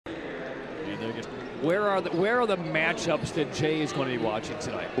Where are the matchups that Jay is going to be watching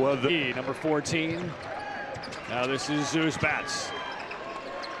tonight? Well, number 14. Now this is Zeus Bats.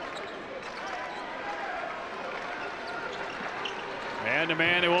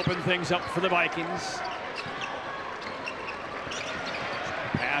 Man-to-man to open things up for the Vikings.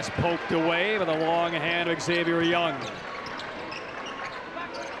 Pass poked away by the long hand of Xavier Young.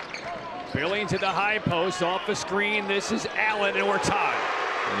 Billings at the high post, off the screen. This is Allen, and we're tied.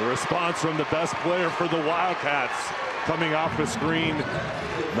 And the response from the best player for the Wildcats coming off the screen.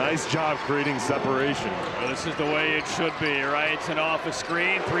 Nice job creating separation. Well, this is the way it should be, right? And off the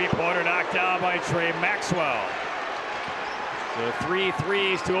screen, three-pointer knocked down by Trey Maxwell. The 3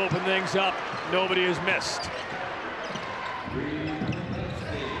 threes to open things up. Nobody has missed.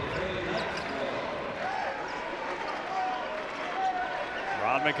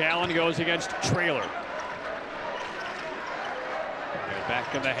 Ron McAllen goes against Traylor. And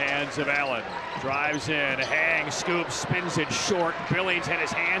back in the hands of Allen. Drives in, hangs, scoops, spins it short. Billings had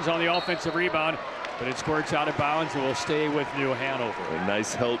his hands on the offensive rebound, but it squirts out of bounds and will stay with New Hanover. A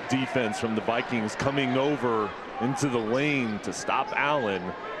nice help defense from the Vikings coming over into the lane to stop Allen.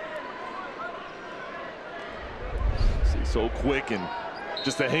 See, so quick and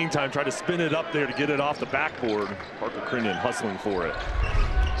just a hang time, try to spin it up there to get it off the backboard. Parker Crinan hustling for it.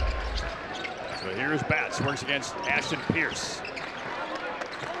 So here's Bats, works against Ashton Pierce.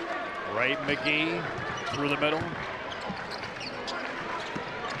 Right McGee through the middle.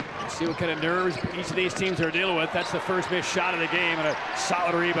 Let's see what kind of nerves each of these teams are dealing with. That's the first missed shot of the game, and a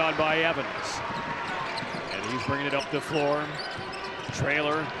solid rebound by Evans. And he's bringing it up the floor.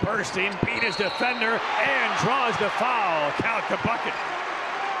 Traylor bursting, beat his defender, and draws the foul. Count the bucket.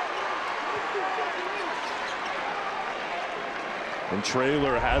 And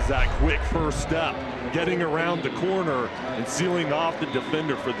Traylor has that quick first step, getting around the corner and sealing off the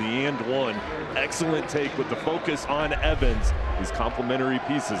defender for the and one. Excellent take with the focus on Evans. These complementary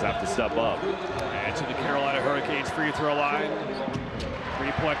pieces have to step up. And to the Carolina Hurricanes free throw line.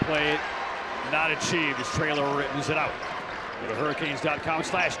 Three-point play not achieved as Traylor rips it out. Go to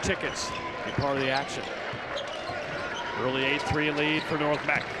hurricanes.com/tickets. Be part of the action. Early 8-3 lead for North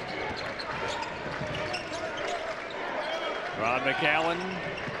Meck. Ron McAllen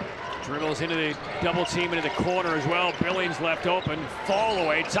dribbles into the double team into the corner as well. Billings left open, fall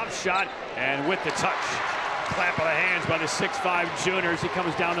away, tough shot, and with the touch. Clap of the hands by the 6'5" junior as he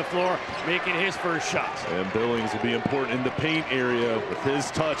comes down the floor, making his first shot. And Billings will be important in the paint area with his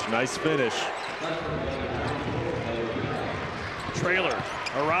touch. Nice finish. Traylor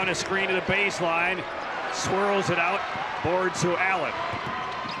around a screen to the baseline, swirls it out, board to Allen.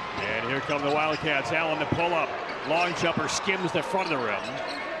 And here come the Wildcats. Allen to pull up. Long jumper skims the front of the rim.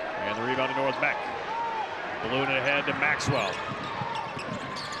 And the rebound to North Meck. Balloon ahead to Maxwell.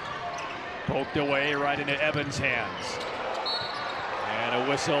 Poked away right into Evans' hands. And a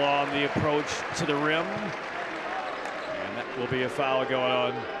whistle on the approach to the rim. And that will be a foul going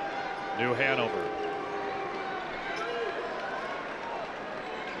on New Hanover.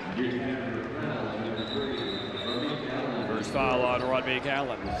 First foul on Ron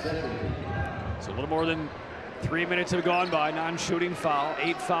McAllen. It's a little more than 3 minutes have gone by. Non-shooting foul.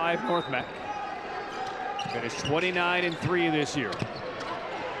 8-5 North Meck. Finished 29-3 this year.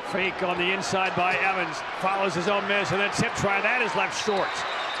 Fake on the inside by Evans. Follows his own miss, and then tip try. That is left short.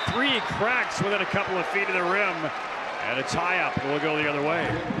 3 cracks within a couple of feet of the rim. And a tie-up will go the other way.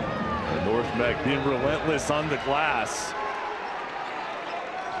 And North Meck being relentless on the glass.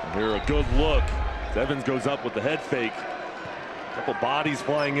 And here a good look. Evans goes up with the head fake. A couple bodies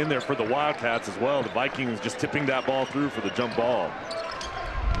flying in there for the Wildcats as well. The Vikings just tipping that ball through for the jump ball.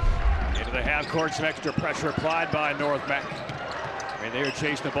 Into the half court, some extra pressure applied by North Meck. And they are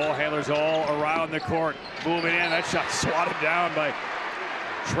chasing the ball handlers all around the court. Moving in, that shot swatted down by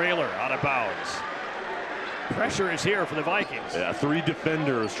Traylor out of bounds. Pressure is here for the Vikings. Yeah, 3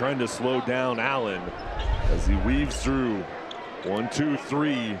 defenders trying to slow down Allen as he weaves through. 1, 2,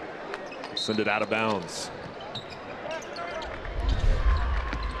 3. Send it out of bounds.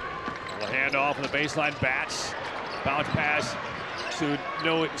 Hand off of the baseline. Bats. Bounce pass to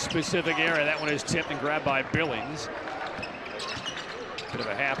no specific area. That one is tipped and grabbed by Billings. Bit of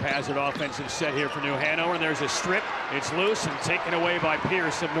a haphazard offensive set here for New Hanover. And there's a strip. It's loose and taken away by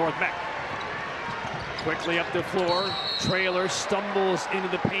Pierce of North Meck. Quickly up the floor. Traylor stumbles into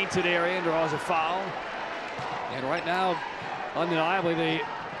the painted area and draws a foul. And right now, undeniably, the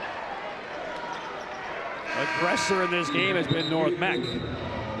aggressor in this game has been North Meck.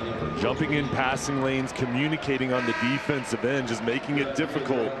 Jumping in passing lanes, communicating on the defensive end, just making it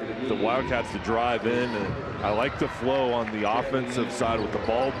difficult for the Wildcats to drive in. And I like the flow on the offensive side with the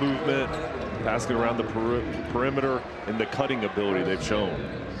ball movement, passing around the perimeter, and the cutting ability they've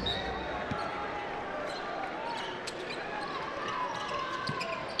shown.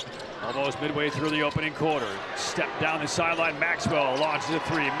 Almost midway through the opening quarter. Step down the sideline. Maxwell launches a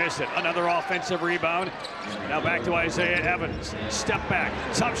three. Miss it. Another offensive rebound. Now back to Isaiah Evans. Step back.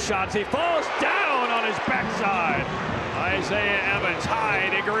 Tough shots. He falls down on his backside. Isaiah Evans, high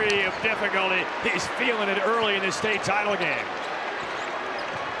degree of difficulty. He's feeling it early in the state title game.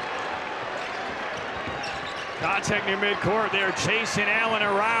 Contact near midcourt. They're chasing Allen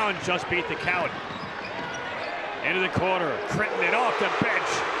around. Just beat the count. Into the corner. Crittenden off the bench.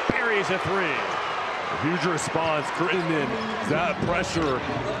 Buries a three. A huge response. Crittenden, that pressure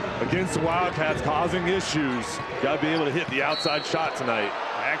against the Wildcats causing issues. Got to be able to hit the outside shot tonight.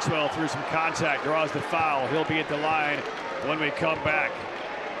 Maxwell through some contact, draws the foul. He'll be at the line when we come back.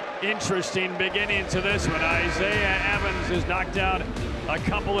 Interesting beginning to this one. Isaiah Evans has knocked down a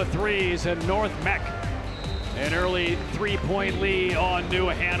couple of threes, and North Meck an early three-point lead on New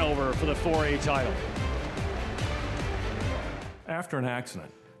Hanover for the 4A title. After an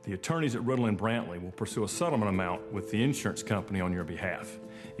accident, the attorneys at Riddle and Brantley will pursue a settlement amount with the insurance company on your behalf,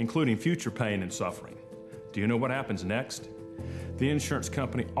 including future pain and suffering. Do you know what happens next? The insurance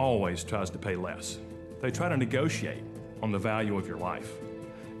company always tries to pay less. They try to negotiate on the value of your life.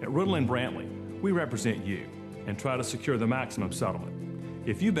 At Riddle and Brantley, we represent you and try to secure the maximum settlement.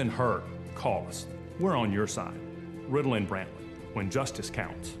 If you've been hurt, call us. We're on your side. Riddle and Brantley, when justice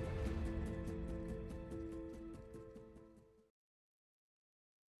counts.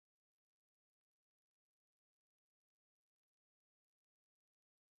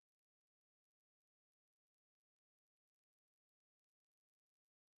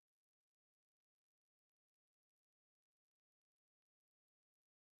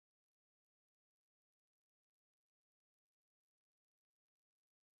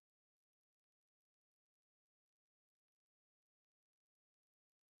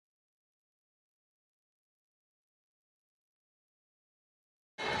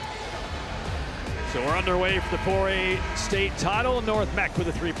 So we're underway for the 4A state title. North Meck with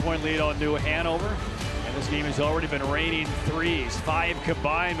a three-point lead on New Hanover. And this game has already been raining threes. 5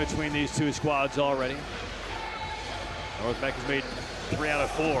 combined between these two squads already. North Meck has made 3 out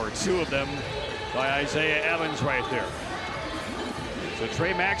of 4. 2 of them by Isaiah Evans right there. So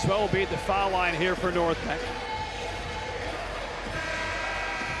Trey Maxwell will be at the foul line here for North Meck.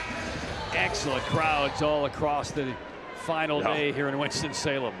 Excellent crowds all across the final day here in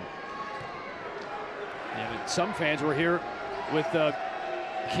Winston-Salem. And some fans were here with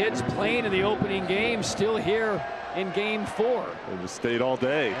kids playing in the opening game, still here in game 4. They just stayed all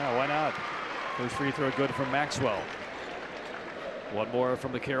day. Yeah, why not? First free throw good from Maxwell. One more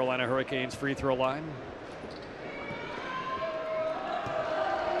from the Carolina Hurricanes free throw line.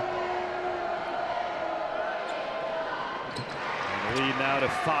 And the lead now to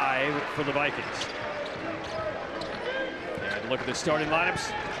 5 for the Vikings. And look at the starting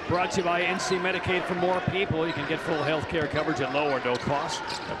lineups. Brought to you by NC Medicaid. For more people, you can get full health care coverage at low or no cost.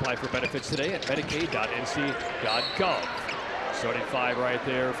 Apply for benefits today at medicaid.nc.gov. Starting 5 right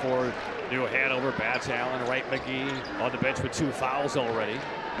there for New Hanover. Bats Allen, Wright McGee on the bench with 2 fouls already.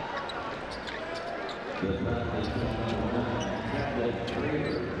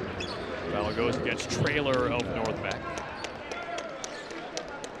 Foul goes against Trailer of North Meck.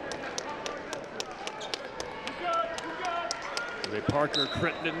 Parker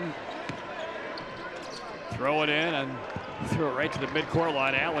Crittenden throw it in and threw it right to the midcourt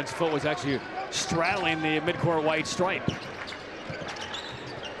line. Allen's foot was actually straddling the midcourt white stripe.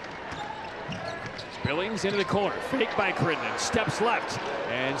 Billings into the corner, fake by Crittenden, steps left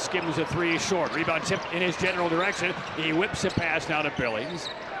and skims a 3 short. Rebound tip in his general direction. He whips it past now to Billings.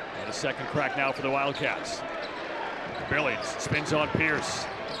 And a second crack now for the Wildcats. Billings spins on Pierce.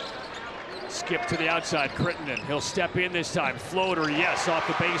 Skip to the outside, Crittenden. He'll step in this time. Floater, yes, off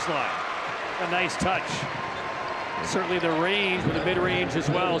the baseline. A nice touch. Certainly the range, with the mid-range as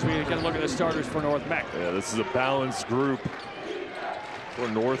well, as we get a look at the starters for North Meck. Yeah, this is a balanced group for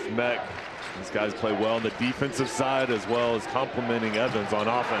North Meck. These guys play well on the defensive side as well as complimenting Evans on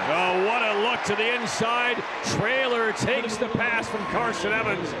offense. Oh, what a look to the inside. Trailer takes the pass from Carson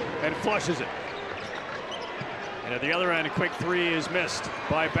Evans and flushes it. And at the other end, a quick 3 is missed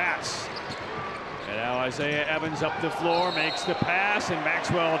by Bats. And now Isaiah Evans up the floor, makes the pass, and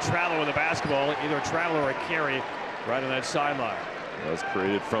Maxwell travel with the basketball, either a travel or a carry right on that sideline. That was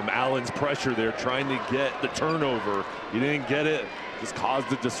created from Allen's pressure there, trying to get the turnover. He didn't get it, just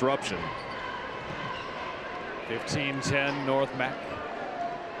caused a disruption. 15-10 North Mac.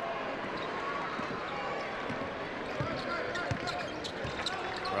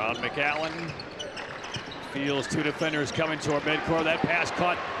 Ron McAllen feels two defenders coming toward midcourt. That pass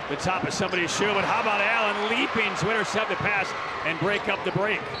caught the top of somebody's shoe, but how about Allen leaping to intercept the pass and break up the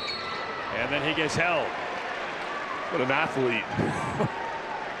break? And then he gets held. What an athlete.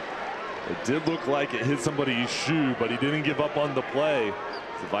 It did look like it hit somebody's shoe, but he didn't give up on the play.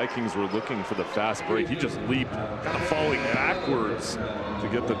 The Vikings were looking for the fast break. He just leaped, kind of falling backwards to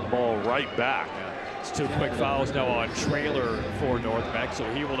get the ball right back. It's 2 quick fouls now on Trailer for North Mac, so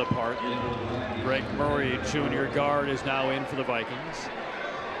he will depart. Greg Murray, junior guard, is now in for the Vikings.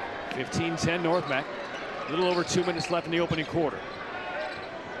 15-10 North Mac. A little over 2 minutes left in the opening quarter.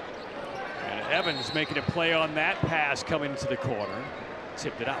 And Evans making a play on that pass coming to the corner.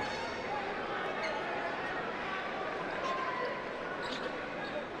 Tipped it out.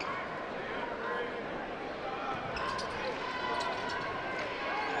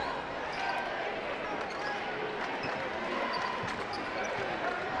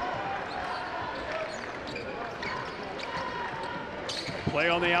 Play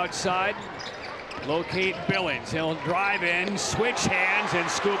on the outside. Locate Billings. He'll drive in, switch hands, and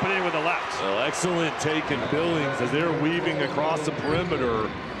scoop it in with the left. Well, excellent take in Billings as they're weaving across the perimeter.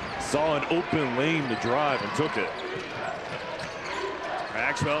 Saw an open lane to drive and took it.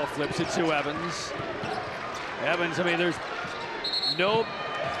 Maxwell flips it to Evans. Evans, I mean, there's no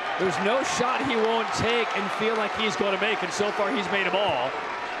shot he won't take and feel like he's going to make, and so far he's made them all.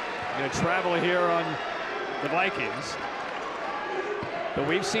 Going to travel here on the Vikings. But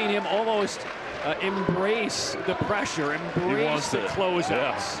we've seen him almost embrace the pressure, embrace the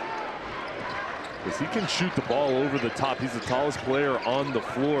closeouts. Because he can shoot the ball over the top. He's the tallest player on the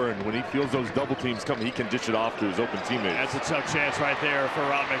floor, and when he feels those double teams coming, he can dish it off to his open teammates. That's a tough chance right there for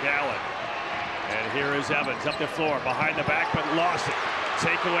Ron McAllen. And here is Evans up the floor, behind the back, but lost it.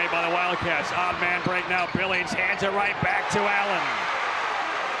 Takeaway by the Wildcats. Odd man break now. Billings hands it right back to Allen.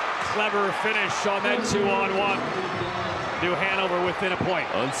 Clever finish on that 2-on-1. New Hanover within a point.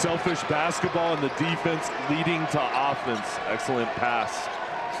 Unselfish basketball and the defense leading to offense. Excellent pass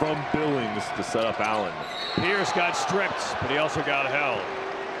from Billings to set up Allen. Pierce got stripped, but he also got held.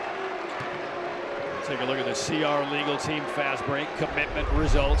 Take a look at the CR legal team fast break commitment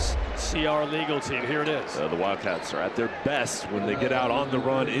results. CR legal team, here it is. The Wildcats are at their best when they get out on the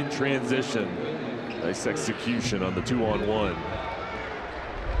run in transition. Nice execution on the 2-on-1.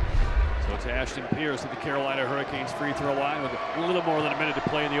 So it's Ashton Pierce at the Carolina Hurricanes free throw line with a little more than a minute to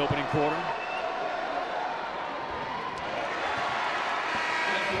play in the opening quarter.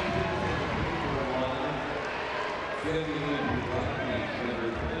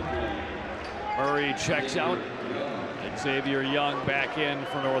 Murray checks out. Xavier Young back in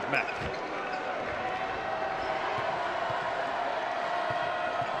for North Mac.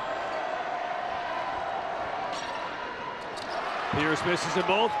 Pierce misses them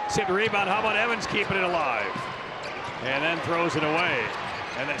both. Tip rebound. How about Evans keeping it alive? And then throws it away.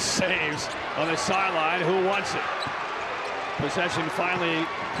 And then saves on the sideline. Who wants it? Possession finally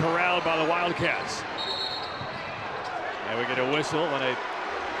corralled by the Wildcats. And we get a whistle, and a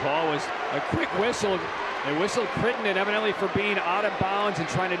call was a quick whistle. They whistled Crittenden evidently for being out of bounds and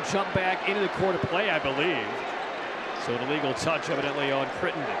trying to jump back into the court of play, I believe. So an illegal touch evidently on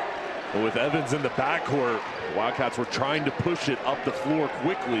Crittenden. Well, with Evans in the backcourt, the Wildcats were trying to push it up the floor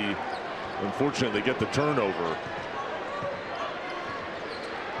quickly. Unfortunately, they get the turnover.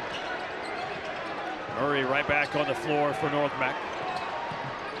 Murray right back on the floor for North Mac.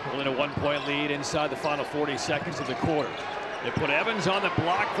 Holding a 1-point lead inside the final 40 seconds of the quarter. They put Evans on the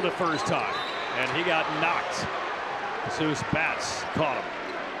block for the first time, and he got knocked. Zeus Batts caught him.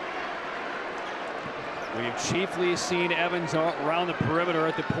 We've chiefly seen Evans around the perimeter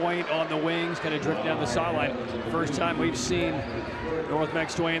at the point, on the wings, kind of drift down the sideline. First time we've seen North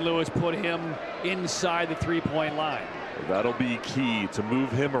Mac's Dwayne Lewis put him inside the three-point line. That'll be key to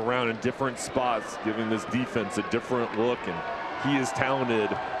move him around in different spots, giving this defense a different look. And he is talented,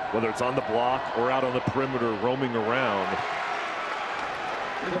 whether it's on the block or out on the perimeter, roaming around.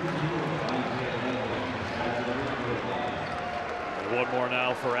 And one more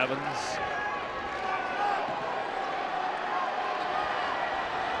now for Evans.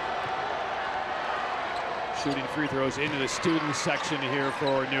 Shooting free throws into the student section here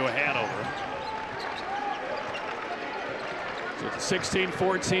for New Hanover. So it's a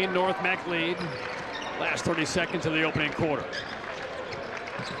 16-14 North Mac lead. Last 30 seconds of the opening quarter.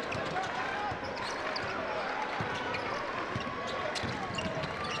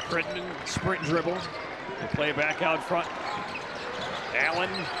 Crittenden sprint dribble. They play back out front. Allen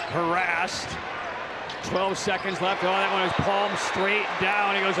harassed. 12 seconds left. Oh, that one is palmed straight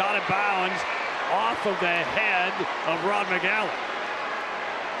down. He goes out of bounds off of the head of Rod McAllen.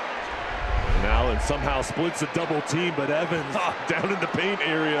 And Allen somehow splits the double team, but Evans down in the paint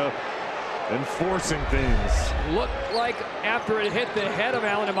area and forcing things. Looked like after it hit the head of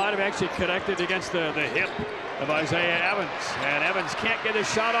Allen, it might have actually connected against the hip of Isaiah Evans. And Evans can't get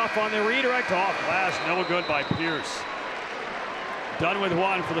his shot off on the redirect. Off glass, no good by Pierce. Done with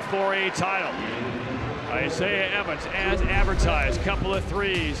one for the 4A title. Isaiah Evans, as advertised, couple of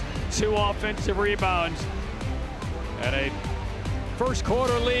threes, 2 offensive rebounds, and a first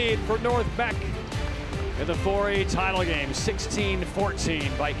quarter lead for North Meck in the 4A title game, 16-14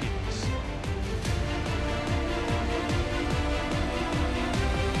 Vikings.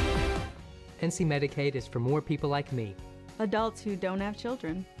 NC Medicaid is for more people like me. Adults who don't have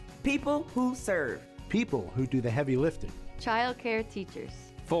children. People who serve. People who do the heavy lifting. Child care teachers.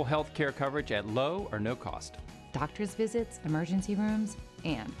 Full health care coverage at low or no cost. Doctor's visits, emergency rooms,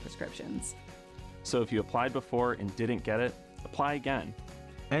 and prescriptions. So if you applied before and didn't get it, apply again.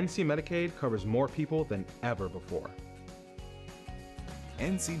 NC Medicaid covers more people than ever before.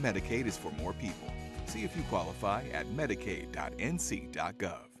 NC Medicaid is for more people. See if you qualify at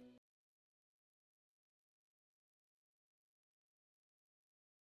medicaid.nc.gov.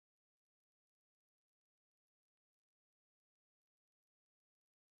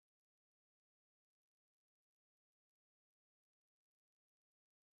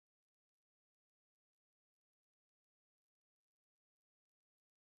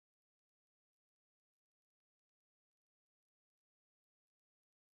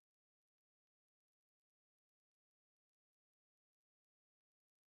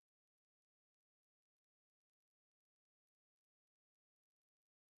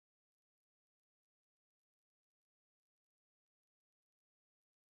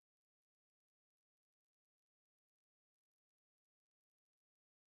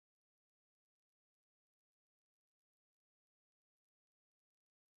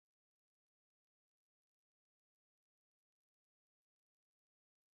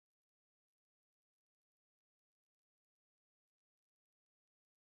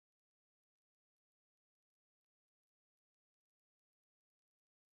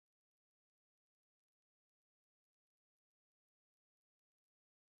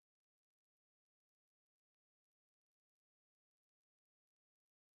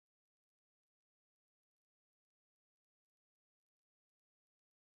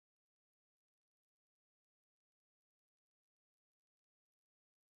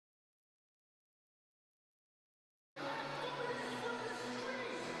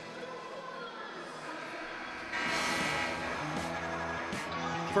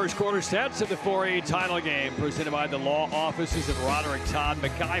 First quarter stats of the 4A title game presented by the law offices of Roderick Todd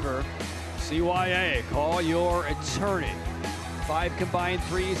McIver. CYA, call your attorney. 5 combined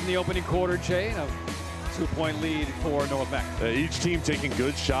threes in the opening quarter, Jay, and a 2-point lead for North Meck. Each team taking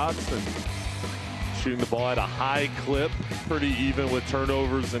good shots and shooting the ball at a high clip, pretty even with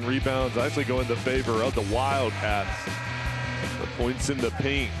turnovers and rebounds actually going in favor of the Wildcats. The points in the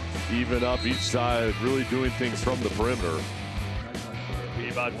paint even up each side, really doing things from the perimeter.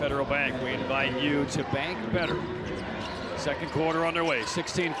 About Federal Bank, we invite you to bank better. Second quarter underway,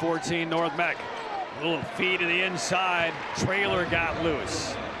 16-14 North Meck. A little feed to the inside. Trailer got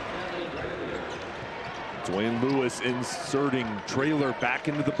loose. Dwayne Lewis inserting Trailer back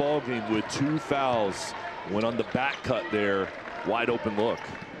into the ball game with 2 fouls. Went on the back cut there. Wide open look.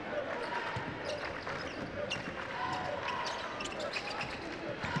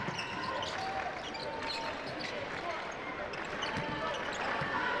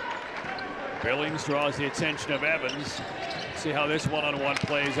 Billings draws the attention of Evans. See how this one-on-one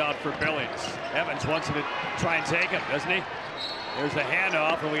plays out for Billings. Evans wants him to try and take him, doesn't he? There's the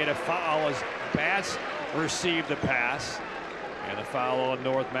handoff, and we get a foul as Batts received the pass. And the foul on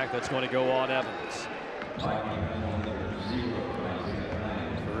North Meck, that's going to go on Evans.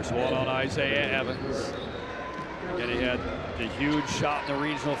 First one on Isaiah Evans. Again, he had the huge shot in the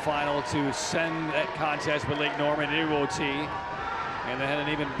regional final to send that contest with Lake Norman into OT. And they had an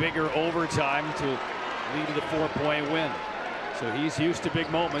even bigger overtime to lead to the 4-point win. So he's used to big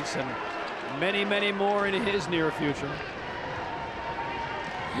moments and many, many more in his near future.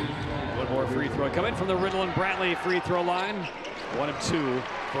 One more free throw coming from the Riddle and Brantley free throw line. 1 of 2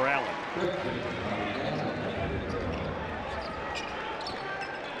 for Allen.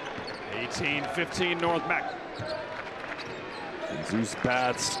 Eighteen, 15 North Meck. Zeus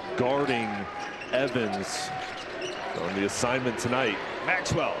Batts guarding Evans on the assignment tonight.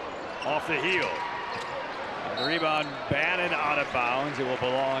 Maxwell off the heel. The rebound batted out of bounds. It will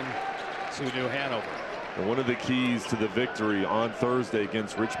belong to New Hanover. And one of the keys to the victory on Thursday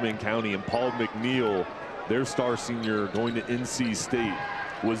against Richmond County and Paul McNeil, their star senior going to NC State,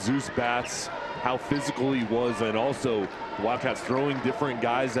 was Zeus Batts, how physical he was, and also the Wildcats throwing different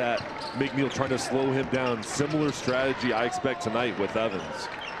guys at McNeil, trying to slow him down. Similar strategy I expect tonight with Evans.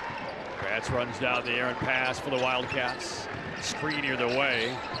 Batts runs down the air and pass for the Wildcats. Screen either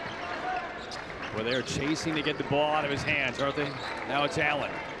way. Well, they're chasing to get the ball out of his hands, aren't they? Now it's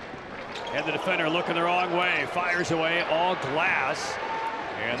Allen. And the defender looking the wrong way. Fires away, all glass.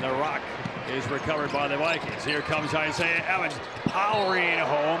 And the rock is recovered by the Vikings. Here comes Isaiah Evans powering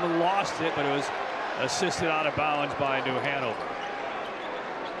home. Lost it, but it was assisted out of bounds by New Hanover.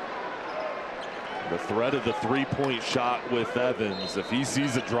 The threat of the three-point shot with Evans. If he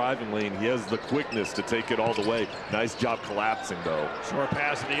sees a driving lane, he has the quickness to take it all the way. Nice job collapsing, though. Short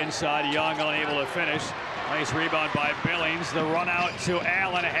pass to the inside. Young unable to finish. Nice rebound by Billings. The run out to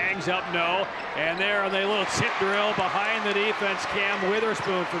Allen. Hangs up, no. And there on the little tip drill behind the defense, Cam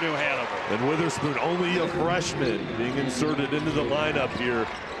Witherspoon for New Hanover. And Witherspoon, only a freshman, being inserted into the lineup here.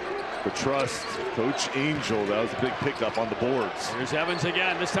 But trust Coach Angel. That was a big pickup on the boards. Here's Evans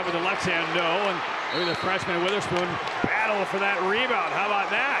again, this time with the left hand, no. And look at the freshman Witherspoon battle for that rebound. How about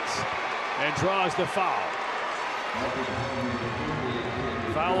that? And draws the foul.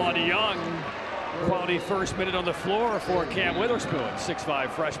 Foul on Young. Quality first minute on the floor for Cam Witherspoon, 6'5"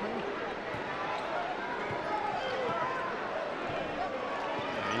 freshman.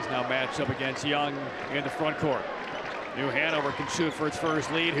 And he's now matched up against Young in the front court. New Hanover can shoot for its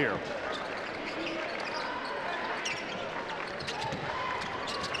first lead here.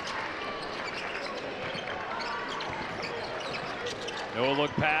 No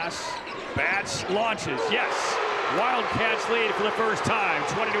look pass. Batts launches. Yes. Wildcats lead for the first time,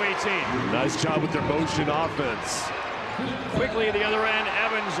 20-18. Nice job with their motion offense. Quickly at the other end,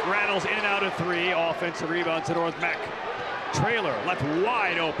 Evans rattles in and out of three. Offensive rebound to North Meck. Trailer left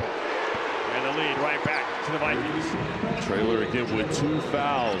wide open. And the lead right back to the Vikings. Trailer again with 2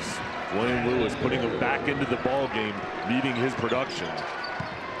 fouls. Dwayne Lewis putting him back into the ball game, leading his production.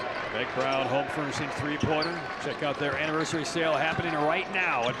 Meg Brown home first in three-pointer. Check out their anniversary sale happening right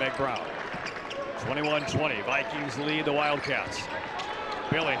now at Meg Brown. 21-20. Vikings lead the Wildcats.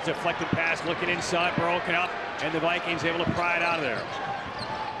 Billings deflected pass looking inside, broken up, and the Vikings able to pry it out of there.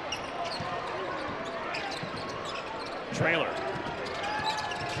 Trailer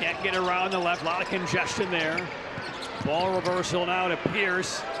can't get around the left. A lot of congestion there. Ball reversal now to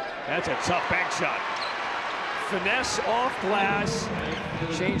Pierce. That's a tough bank shot. Finesse off glass.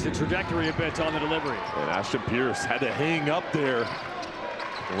 Changed the trajectory a bit on the delivery. And Ashton Pierce had to hang up there.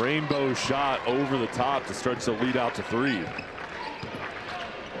 Rainbow shot over the top to stretch the lead out to 3.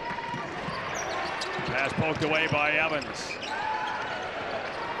 Pass poked away by Evans.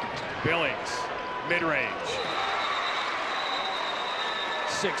 Billings, mid-range.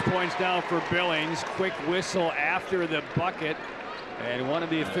 6 points down for Billings. Quick whistle after the bucket. And one of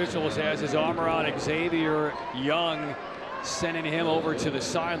the officials has his arm around Xavier Young, sending him over to the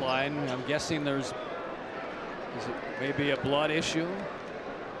sideline. I'm guessing there's maybe a blood issue.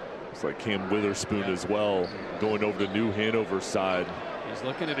 Looks like Cam Witherspoon as well, going over to New Hanover's side. He's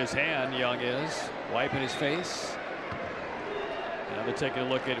looking at his hand, Young is, wiping his face. Now they're taking a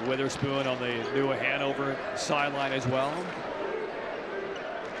look at Witherspoon on the New Hanover sideline as well.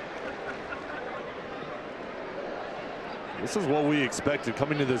 This is what we expected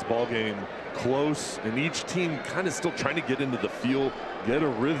coming to this ball game, close, and each team kind of still trying to get into the feel, get a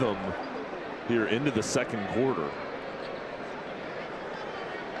rhythm here into the second quarter.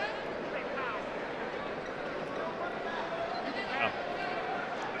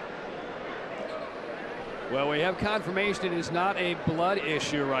 Well, we have confirmation it is not a blood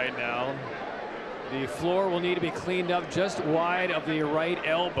issue right now. The floor will need to be cleaned up just wide of the right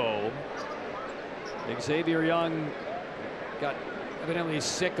elbow. Xavier Young got evidently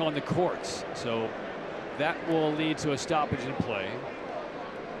sick on the courts, so that will lead to a stoppage in play.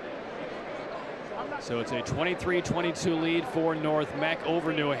 So it's a 23-22 lead for North Meck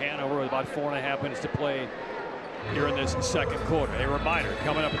over New Hanover with about 4.5 minutes to play here in this second quarter. A reminder,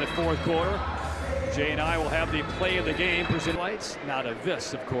 coming up in the fourth quarter, Jay and I will have the play of the game presented lights, not of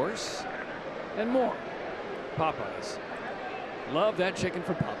this, of course, and more. Popeyes. Love that chicken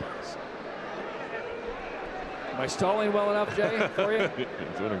from Popeyes. Am I stalling well enough, Jay, for you?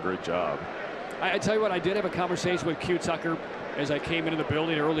 You're doing a great job. I tell you what, I did have a conversation with Q Tucker as I came into the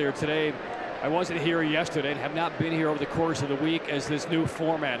building earlier today. I wasn't here yesterday and have not been here over the course of the week as this new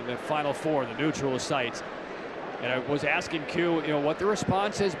format in the Final Four, the neutral sites. And I was asking Q, what the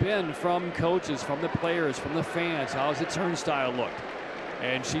response has been from coaches, from the players, from the fans. How's the turnstile looked?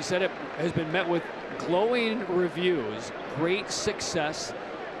 And she said it has been met with glowing reviews, great success,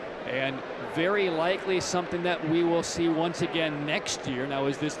 and very likely something that we will see once again next year. Now,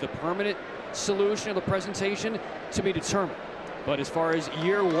 is this the permanent solution of the presentation? To be determined. But as far as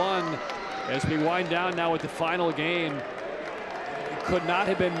year one, as we wind down now with the final game, it could not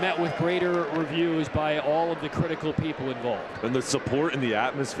have been met with greater reviews by all of the critical people involved. And the support and the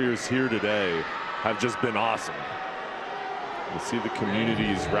atmospheres here today have just been awesome. You see the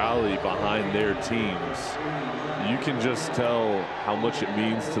communities rally behind their teams. You can just tell how much it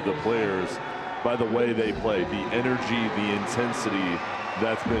means to the players by the way they play, the energy, the intensity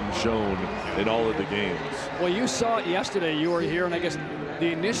that's been shown in all of the games. Well, you saw it yesterday. You were here, and I guess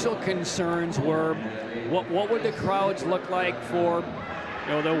the initial concerns were what would the crowds look like for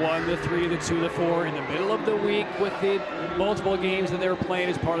the 1, the 3, the 2, the 4 in the middle of the week with the multiple games that they were playing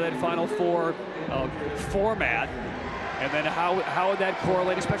as part of that Final Four format. And then how would that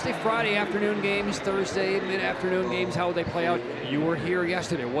correlate, especially Friday afternoon games, Thursday mid-afternoon games? How would they play out? You were here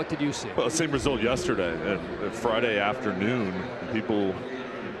yesterday. What did you see? Well, same result yesterday. And Friday afternoon, people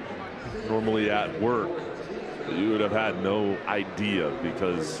normally at work, you would have had no idea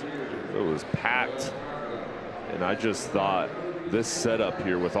because it was packed. And I just thought this setup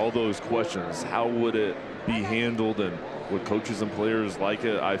here with all those questions, how would it be handled and would coaches and players like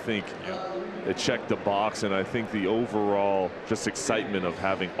it? I think it checked the box, and I think the overall just excitement of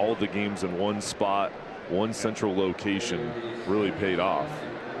having all the games in one spot, one central location, really paid off.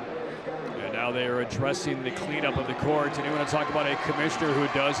 And now they are addressing the cleanup of the courts, and you want to talk about a commissioner who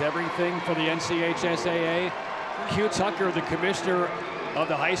does everything for the NCHSAA. Q Tucker, the commissioner of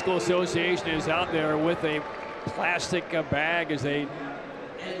the High School Association, is out there with a plastic bag as they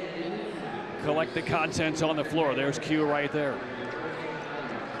collect the contents on the floor. There's Q right there.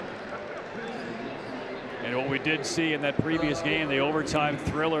 And what we did see in that previous game, the overtime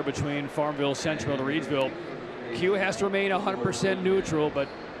thriller between Farmville Central and Reedsville, Q has to remain 100% neutral, but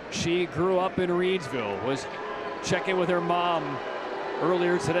she grew up in Reedsville, was checking with her mom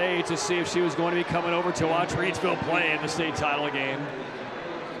earlier today to see if she was going to be coming over to watch Reedsville play in the state title game.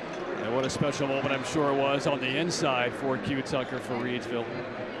 And what a special moment I'm sure it was on the inside for Q Tucker for Reedsville.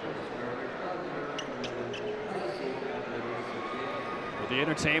 But the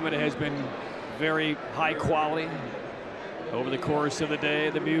entertainment has been very high quality over the course of the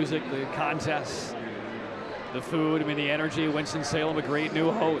day. The music, the contests, the food, the energy. Winston-Salem, a great new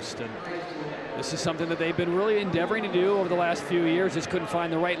host, and this is something that they've been really endeavoring to do over the last few years. Just couldn't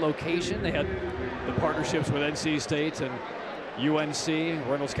find the right location. They had the partnerships with NC State and UNC,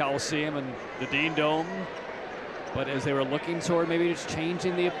 Reynolds Coliseum, and the Dean Dome. But as they were looking toward maybe just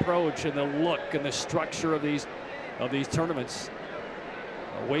changing the approach and the look and the structure of these tournaments,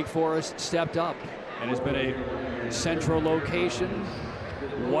 Wake Forest stepped up and has been a central location,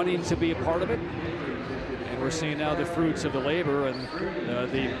 wanting to be a part of it. And we're seeing now the fruits of the labor and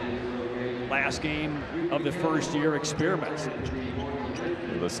the last game of the first year experiments.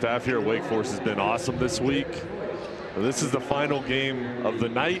 The staff here at Wake Forest has been awesome this week. This is the final game of the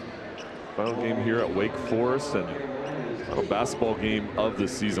night, final game here at Wake Forest, and final basketball game of the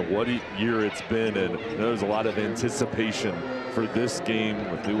season. What a year it's been, and there's a lot of anticipation for this game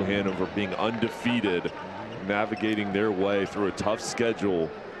with New Hanover being undefeated, navigating their way through a tough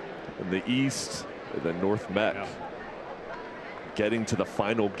schedule in the East, and then North Meck. Yeah. Getting to the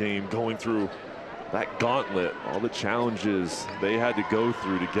final game, going through that gauntlet, all the challenges they had to go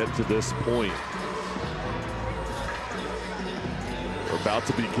through to get to this point. We're about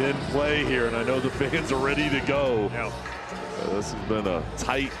to begin play here, and I know the fans are ready to go. Yeah. This has been a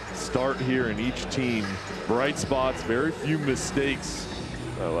tight start here in each team. Bright spots, very few mistakes.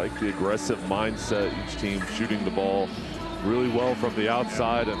 I like the aggressive mindset. Each team shooting the ball really well from the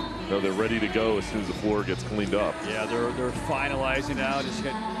outside, and they're ready to go as soon as the floor gets cleaned up. Yeah, they're finalizing now, just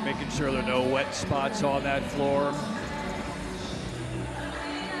making sure there are no wet spots on that floor.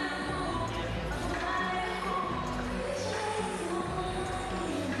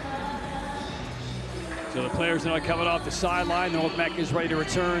 So the players now coming off the sideline. North Meck is ready to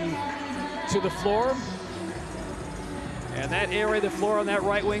return to the floor. And that area of the floor on that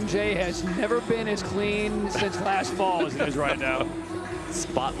right wing, Jay, has never been as clean since last fall as it is right now.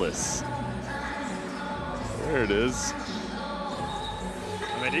 Spotless. There it is.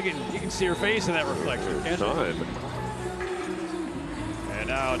 I mean, you can see her face in that reflection, can't you? And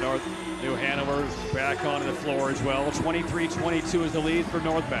now New Hanover back onto the floor as well. 23-22 is the lead for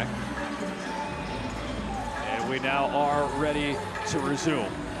North Meck. And we now are ready to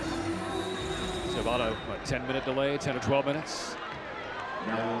resume. So about a 10-minute delay, 10 or 12 minutes.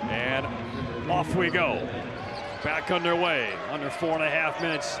 And off we go. Back underway. Under 4.5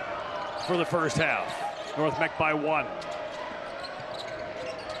 minutes for the first half. North Meck by 1.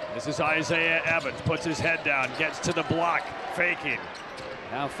 This is Isaiah Evans. Puts his head down. Gets to the block. Faking.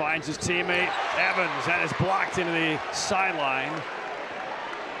 Now finds his teammate Evans. That is blocked into the sideline.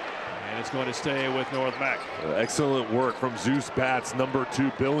 And it's going to stay with North Meck. Excellent work from Zeus Batts, number 2.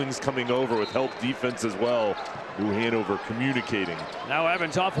 Billings coming over with help defense as well. New Hanover communicating. Now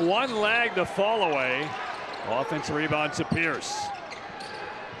Evans off one leg, the fall away. Offensive rebound to Pierce.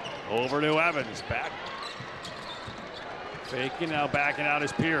 Over to Evans. Back. Faking, now backing out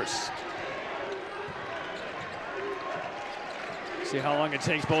is Pierce. See how long it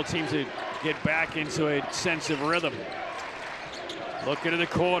takes both teams to get back into a sense of rhythm. Look into the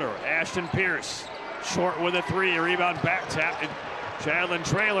corner. Ashton Pierce. Short with a 3. Rebound back tap. Chadlin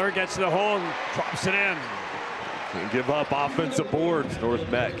Traylor gets to the hole and drops it in. Can't give up offensive boards. North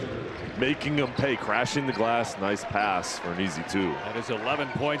Meck making them pay. Crashing the glass. Nice pass for an easy 2. That is 11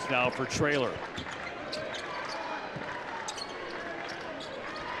 points now for Traylor.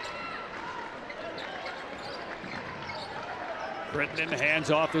 Crittenden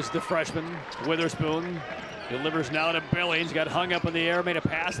hands off is the freshman. Witherspoon delivers now to Billings. Got hung up in the air, made a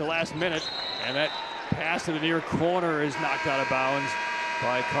pass the last minute. And that pass to the near corner is knocked out of bounds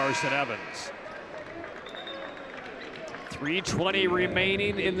by Carson Evans. 3:20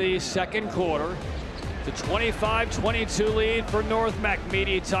 remaining in the second quarter. The 25-22 lead for North Meck.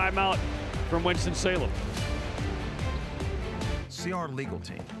 Media timeout from Winston-Salem. See our legal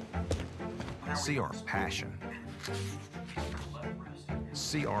team. See our passion.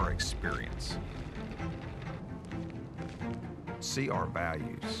 See our experience. See our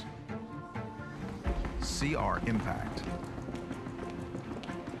values. See our impact.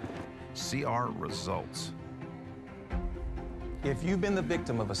 See our results. If you've been the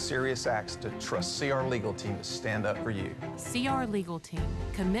victim of a serious accident, trust CR Legal Team to stand up for you. CR Legal Team.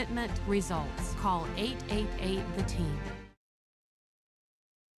 Commitment, results. Call 888-THE-TEAM.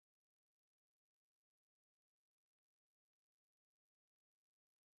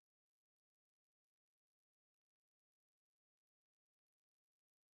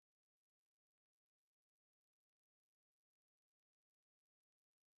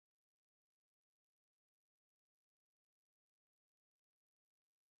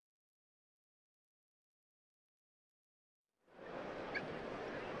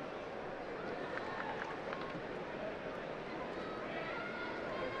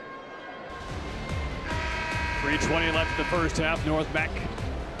 .320 left in the first half. North Meck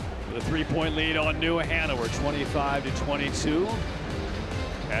with a 3-point lead on New Hanover, 25-22.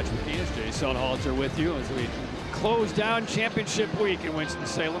 Patrick McKeon, Jason Halter with you as we close down championship week in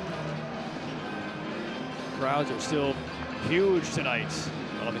Winston-Salem. Crowds are still huge tonight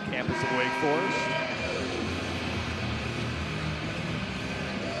on the campus of Wake Forest.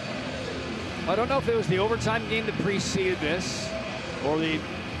 I don't know if it was the overtime game that preceded this or the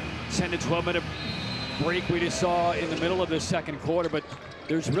 10 to 12 minute break we just saw in the middle of the second quarter, but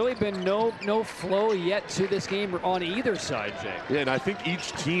there's really been no flow yet to this game on either side, Jake. Yeah, and I think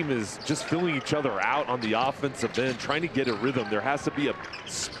each team is just filling each other out on the offensive end, trying to get a rhythm. There has to be a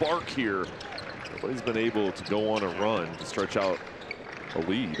spark here. Nobody's been able to go on a run to stretch out a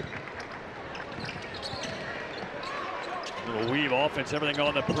lead. Little weave offense, everything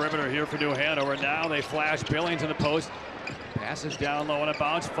on the perimeter here for New Hanover. Now they flash Billings in the post. Passes down low on a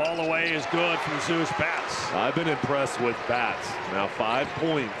bounce. Fall away is good from Zeus Batts. I've been impressed with Batts. Now 5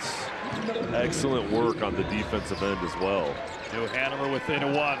 points. Excellent work on the defensive end as well. New Hanover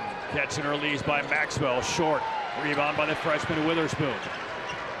within 1. Catch and release by Maxwell. Short. Rebound by the freshman Witherspoon.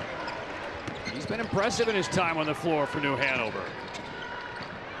 He's been impressive in his time on the floor for New Hanover.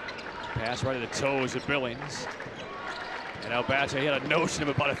 Pass right at the toes of Billings. And now Batts, he had a notion of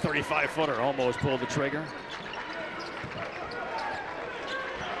about a 35-footer. Almost pulled the trigger.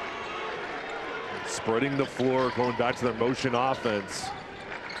 Spreading the floor, going back to their motion offense.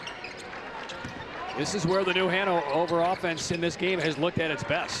 This is where the New Hanover offense in this game has looked at its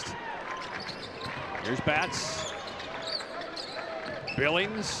best. Here's Batts.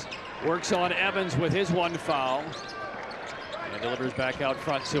 Billings works on Evans with his 1 foul. And delivers back out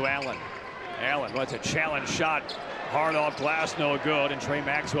front to Allen. Allen, what's a challenge shot. Hard off glass, no good. And Trey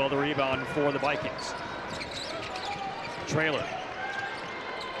Maxwell the rebound for the Vikings. Traylor.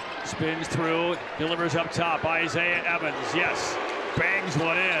 Spins through, delivers up top. Isaiah Evans, yes, bangs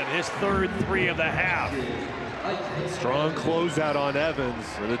one in. His 3rd 3 of the half. Strong closeout on Evans,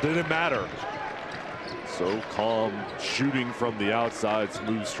 and it didn't matter. So calm, shooting from the outside,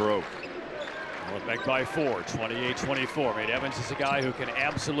 smooth stroke. North Meck by 4, 28-24. I mean, Evans is a guy who can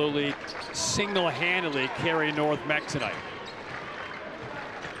absolutely single-handedly carry North Meck tonight.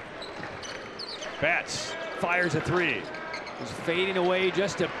 Batts fires a 3. He's fading away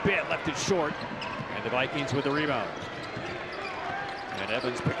just a bit, left it short. And the Vikings with the rebound. And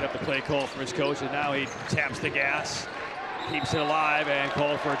Evans picked up the play call from his coach, and now he taps the gas, keeps it alive, and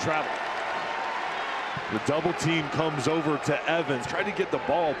called for a travel. The double team comes over to Evans, trying to get the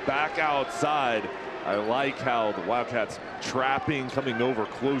ball back outside. I like how the Wildcats trapping, coming over,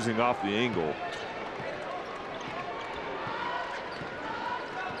 closing off the angle.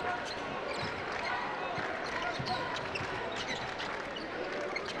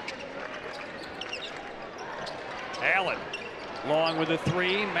 Allen, long with a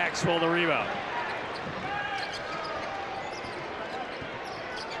 3, Maxwell the rebound.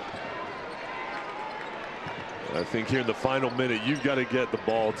 I think here in the final minute, you've got to get the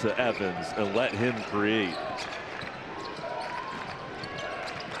ball to Evans and let him create.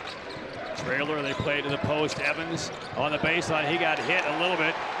 Trailer, they played to the post. Evans on the baseline. He got hit a little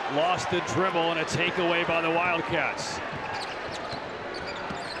bit, lost the dribble, and a takeaway by the Wildcats.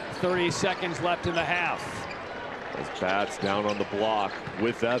 30 seconds left in the half. As Batts down on the block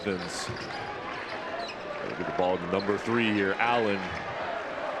with Evans. Look at the ball to number 3 here. Allen,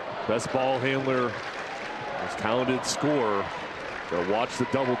 best ball handler, most talented scorer. They'll watch the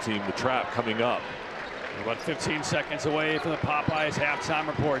double team, the trap coming up. We're about 15 seconds away from the Popeyes halftime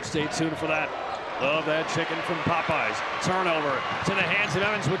report. Stay tuned for that. Love that chicken from Popeyes. Turnover to the hands of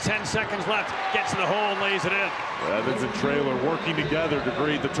Evans with 10 seconds left. Gets to the hole and lays it in. Evans and Traylor working together to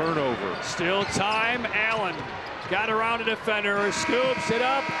create the turnover. Still time. Allen got around a defender, scoops it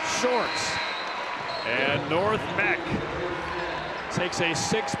up, shorts. And North Meck takes a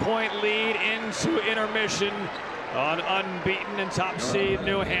 6-point lead into intermission on unbeaten and top seed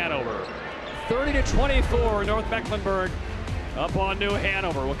New Hanover. 30-24, North Mecklenburg up on New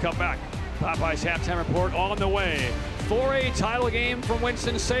Hanover. We'll come back. Popeyes halftime report on the way. 4A title game from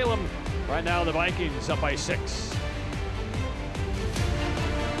Winston-Salem. Right now the Vikings up by 6.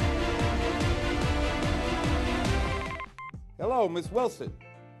 Hello, Miss Wilson.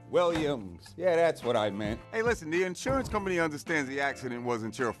 Williams. Yeah, that's what I meant. Hey, listen, the insurance company understands the accident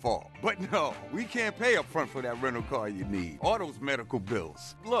wasn't your fault. But no, we can't pay up front for that rental car you need. Or those medical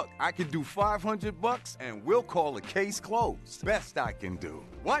bills. Look, I could do $500 and we'll call the case closed. Best I can do.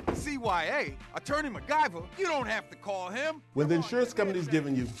 What? CYA? Attorney MacGyver? You don't have to call him. When the insurance company's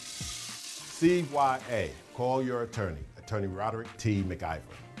giving you CYA, call your attorney. Attorney Roderick T. MacGyver.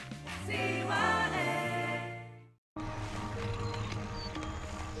 CYA.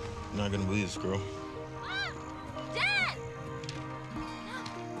 Not gonna believe this, girl. Mom! Dad!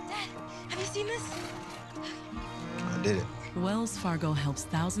 Dad, have you seen this? I did it. Wells Fargo helps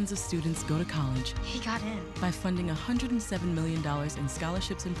thousands of students go to college. He got in. By funding $107 million in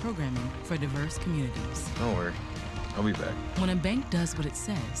scholarships and programming for diverse communities. Don't worry. I'll be back. When a bank does what it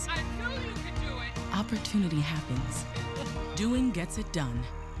says, I knew you could do it. Opportunity happens. Doing gets it done.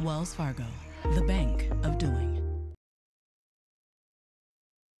 Wells Fargo, the bank of doing.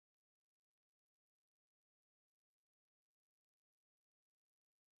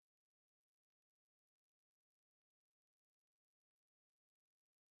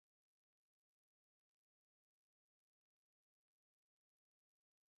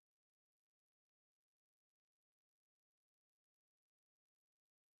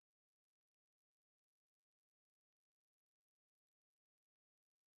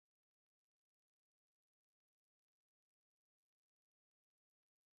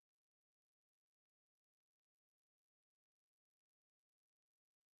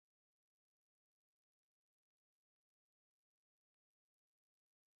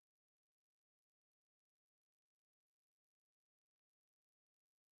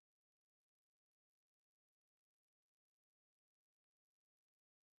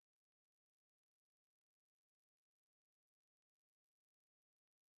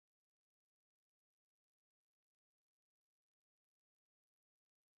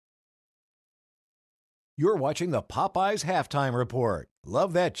 You're watching the Popeyes Halftime Report.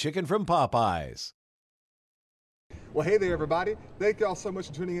 Love that chicken from Popeyes. Well, hey there, everybody. Thank y'all so much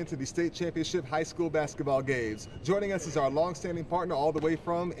for tuning in to the State Championship High School Basketball Games. Joining us is our longstanding partner all the way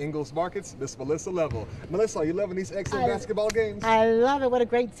from Ingalls Markets, Miss Melissa Level. Melissa, are you loving these excellent basketball games? I love it. What a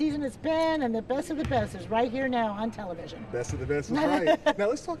great season it's been, and the best of the best is right here now on television. Best of the best is right. Now,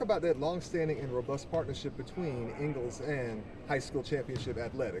 let's talk about that longstanding and robust partnership between Ingalls and High School Championship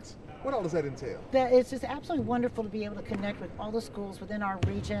Athletics. What all does that entail? It's just absolutely wonderful to be able to connect with all the schools within our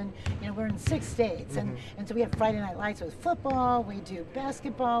region. You know, we're in 6 states, and so we have Friday Night lights with football, we do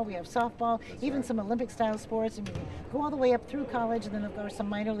basketball, we have softball, even some Olympic-style sports, and we go all the way up through college, and then of course some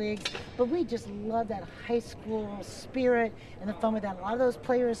minor leagues. But we just love that high school spirit and the fun with that. A lot of those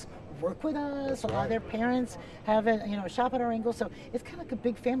players work with us. A lot of their parents have a shop at our Ingles, so it's kind of like a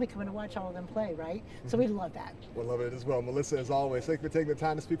big family coming to watch all of them play, right? So we love that. We'll love it as well. Melissa, as always, thank you for taking the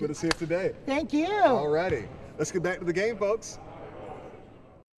time to speak with us here today. Thank you. All righty. Let's get back to the game, folks.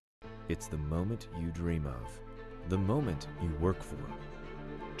 It's the moment you dream of, the moment you work for,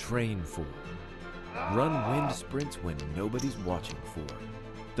 train for, run wind sprints when nobody's watching for,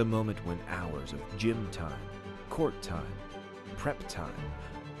 the moment when hours of gym time, court time, prep time,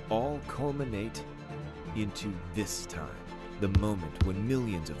 all culminate into this time, the moment when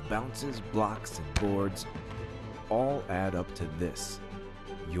millions of bounces, blocks, and boards all add up to this,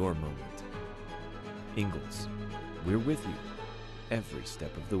 your moment. Ingles, we're with you every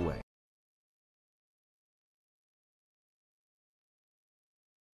step of the way.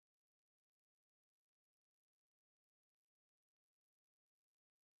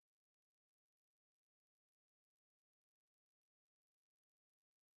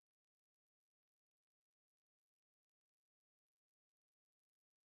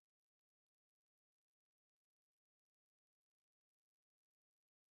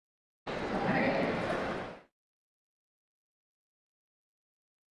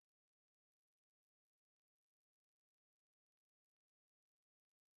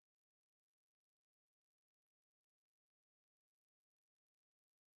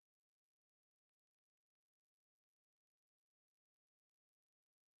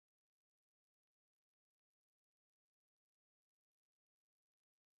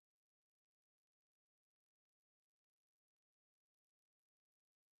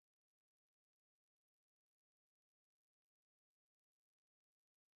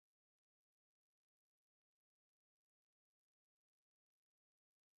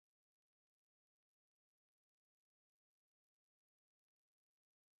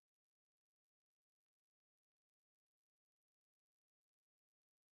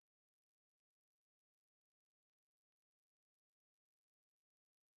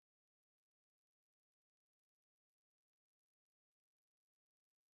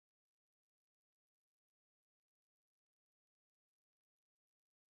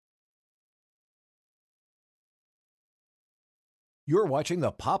 You're watching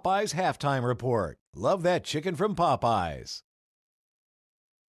the Popeyes Halftime Report. Love that chicken from Popeyes.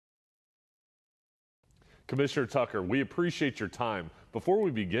 Commissioner Tucker, we appreciate your time. Before we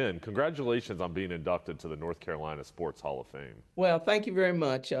begin, congratulations on being inducted to the North Carolina Sports Hall of Fame. Well, thank you very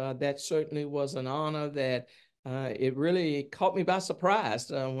much. That certainly was an honor that it really caught me by surprise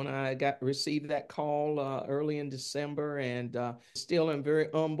when I received that call early in December, and still am very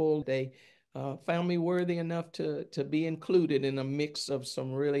humbled. They found me worthy enough to be included in a mix of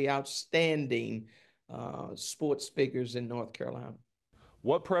some really outstanding sports figures in North Carolina.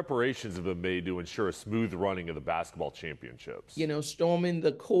 What preparations have been made to ensure a smooth running of the basketball championships? You know, storming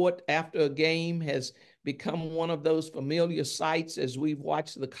the court after a game has become one of those familiar sights as we've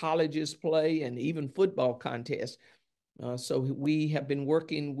watched the colleges play and even football contests. So we have been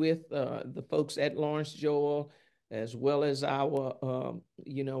working with the folks at Lawrence Joel, as well as our,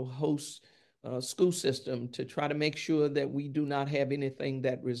 host school system, to try to make sure that we do not have anything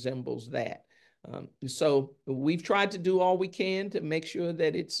that resembles that. So we've tried to do all we can to make sure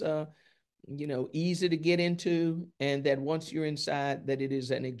that it's, easy to get into, and that once you're inside, that it is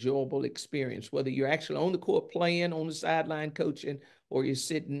an enjoyable experience, whether you're actually on the court playing, on the sideline coaching, or you're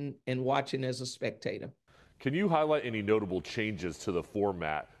sitting and watching as a spectator. Can you highlight any notable changes to the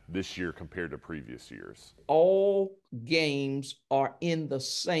format this year compared to previous years? All games are in the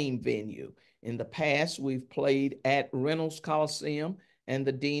same venue. In the past, we've played at Reynolds Coliseum and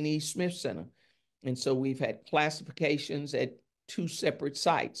the Dean E. Smith Center. And so we've had classifications at two separate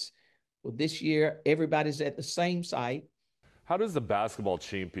sites. Well, this year, everybody's at the same site. How does the basketball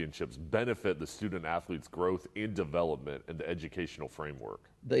championships benefit the student athletes' growth and development in the educational framework?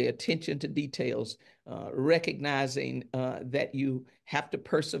 The attention to details, recognizing that you have to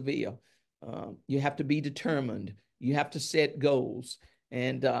persevere, you have to be determined, you have to set goals.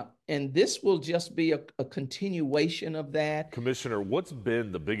 And this will just be a continuation of that. Commissioner, what's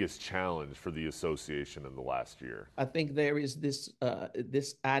been the biggest challenge for the association in the last year? I think there is this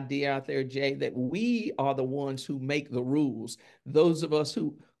idea out there, Jay, that we are the ones who make the rules. Those of us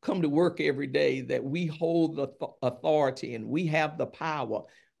who come to work every day, that we hold the authority and we have the power,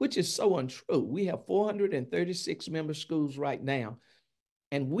 which is so untrue. We have 436 member schools right now,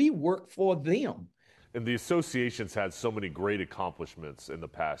 and we work for them. And the association's had so many great accomplishments in the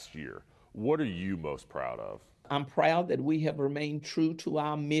past year. What are you most proud of? I'm proud that we have remained true to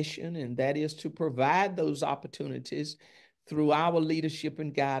our mission, and that is to provide those opportunities through our leadership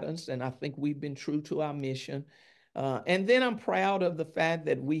and guidance. And I think we've been true to our mission. And then I'm proud of the fact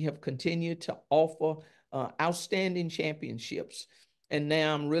that we have continued to offer outstanding championships. And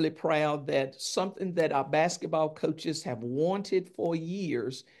now I'm really proud that something that our basketball coaches have wanted for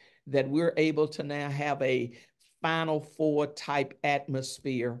years, that we're able to now have a Final Four type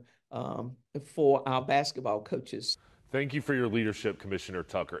atmosphere for our basketball coaches. Thank you for your leadership, Commissioner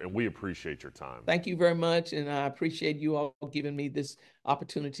Tucker, and we appreciate your time. Thank you very much, and I appreciate you all giving me this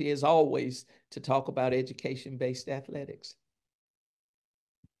opportunity, as always, to talk about education-based athletics.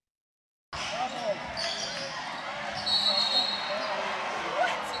 Come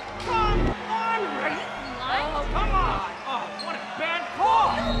on, right? Oh, come on! Oh, what a bad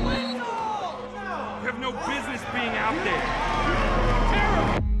call! You have no business being out there.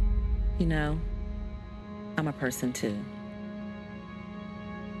 Terrible. You know, I'm a person too.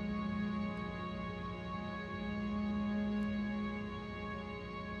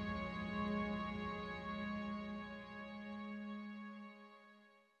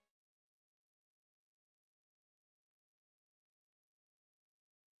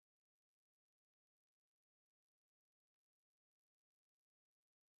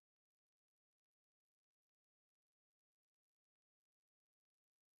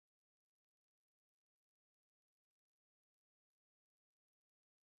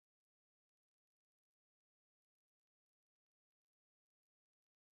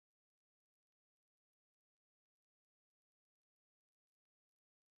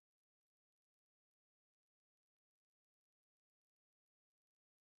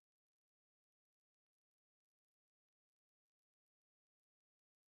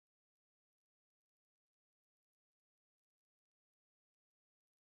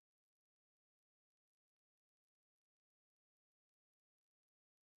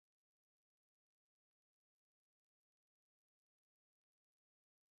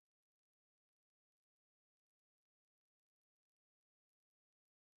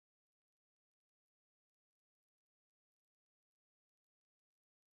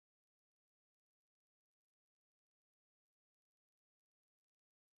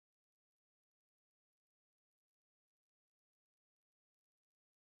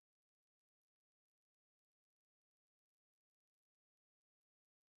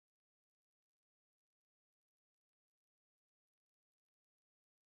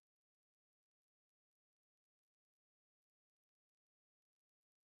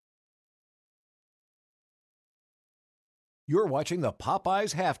 You're watching the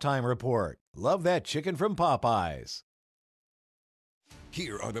Popeyes Halftime Report. Love that chicken from Popeyes.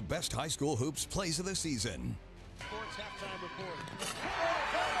 Here are the best high school hoops plays of the season. Sports halftime report.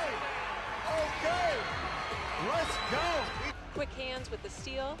 Okay, let's go. Quick hands with the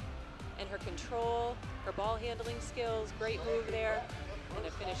steal and her control, her ball handling skills, great move there, and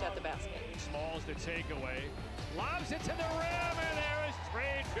a finish at the basket. Smalls the takeaway, lobs it to the rim, and there is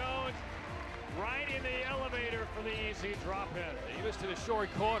Trey Jones right in the elevator for the easy drop in. Davis to the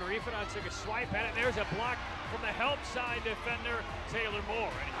short corner. Ifeanyi took a swipe at it. There's a block from the help side defender, Taylor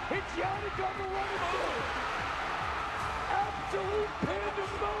Moore. It's Yannick on the run through. Absolute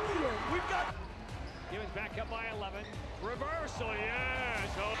pandemonium. We've got Givens back up by 11. Reversal, yes.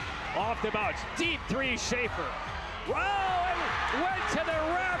 Off the bounce. Deep three, Schaefer. Whoa, and went to the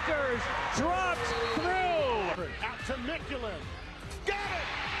rafters. Dropped through. Out to Mickelin. Got it.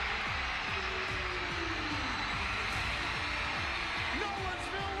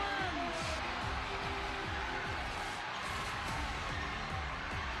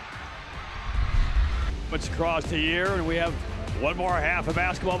 It's across the year, and we have one more half of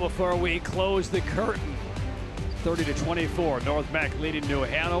basketball before we close the curtain. 30-24, North Mac leading New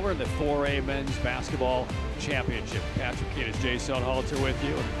Hanover in the 4A Men's Basketball Championship. Patrick Kiedis, Jason Halter with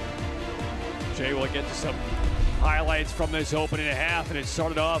you. Jay will get to some highlights from this opening half, and it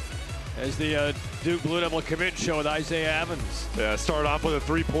started off as the Duke Blue Devil commit show with Isaiah Evans. Yeah, started off with a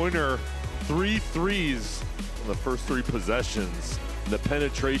three-pointer, 3 threes on the first 3 possessions. The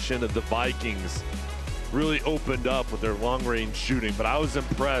penetration of the Vikings really opened up with their long-range shooting, but I was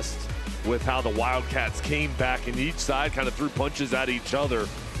impressed with how the Wildcats came back, and each side kind of threw punches at each other.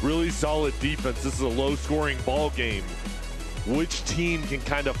 Really solid defense. This is a low-scoring ball game. Which team can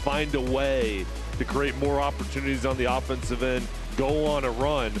kind of find a way to create more opportunities on the offensive end, go on a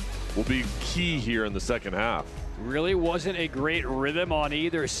run, will be key here in the second half. Really wasn't a great rhythm on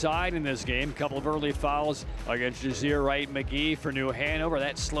either side in this game. A couple of early fouls against Jazir Wright McGee for New Hanover.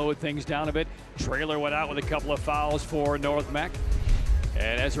 That slowed things down a bit. Traylor went out with a couple of fouls for North Mac.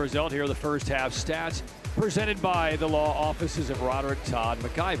 And as a result, here are the first half stats. Presented by the law offices of Roderick Todd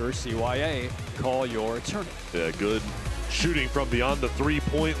McIver, CYA. Call your attorney. Yeah, good shooting from beyond the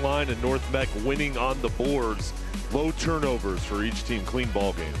three-point line, and North Mech winning on the boards. Low turnovers for each team. Clean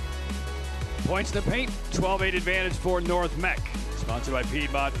ball game. Points in the paint. 12-8 advantage for North Mech. Sponsored by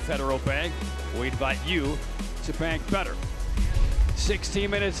Piedmont Federal Bank. We invite you to bank better. 16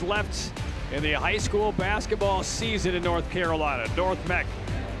 minutes left in the high school basketball season in North Carolina. North Mech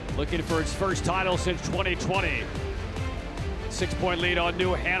looking for its first title since 2020. 6-point lead on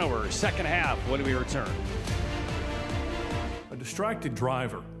New Hanover. Second half when we return. A distracted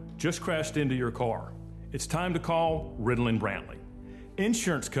driver just crashed into your car. It's time to call Riddle & Brantley.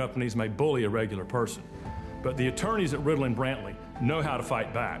 Insurance companies may bully a regular person, but the attorneys at Riddle & Brantley know how to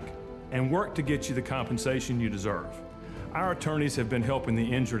fight back and work to get you the compensation you deserve. Our attorneys have been helping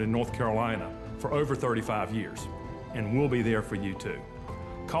the injured in North Carolina for over 35 years, and we'll be there for you too.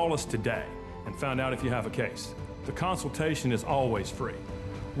 Call us today and find out if you have a case. The consultation is always free.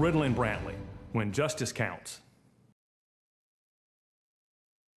 Riddle & Brantley, when justice counts.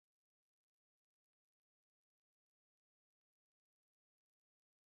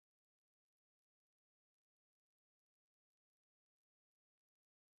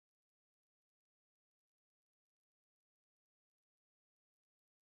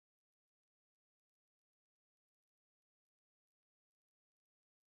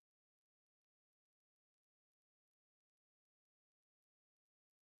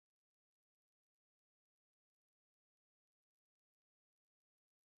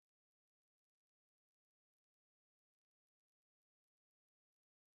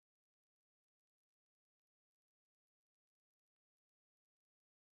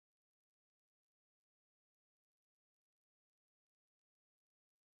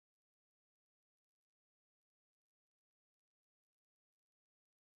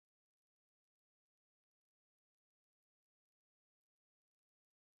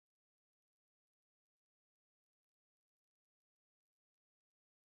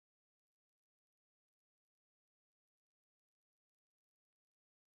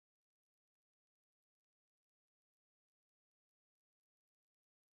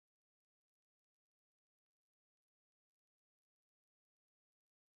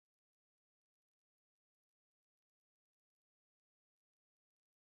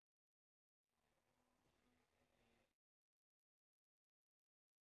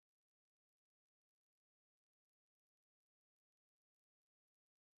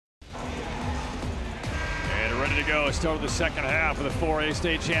 Ready to go. Start of the second half of the 4A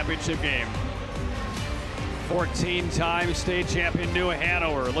state championship game. 14-time state champion New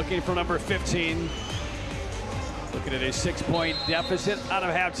Hanover looking for number 15. Looking at a 6-point deficit out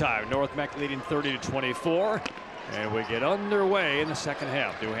of halftime. North Mech leading 30-24. And we get underway in the second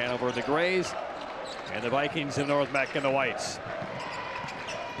half. New Hanover in the grays and the Vikings of North Mech in the whites.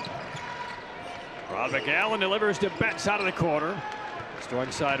 Rod McAllen delivers to Betts out of the corner.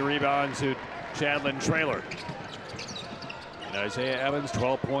 Strong side rebound to Chadlin Traylor. And Isaiah Evans,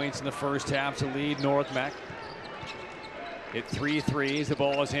 12 points in the first half to lead North Mech. Hit 3 threes. The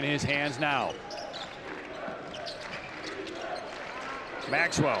ball is in his hands now.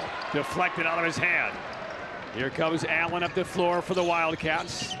 Maxwell deflected out of his hand. Here comes Allen up the floor for the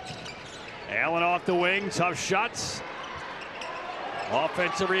Wildcats. Allen off the wing, tough shots.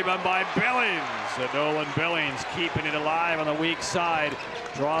 Offensive rebound by Billings. So Nolan Billings keeping it alive on the weak side.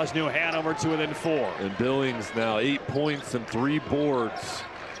 Draws New Hanover to within 4. And Billings now 8 points and 3 boards.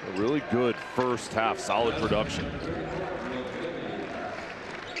 A really good first half, solid production.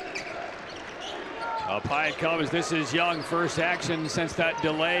 Up high it comes. This is Young. First action since that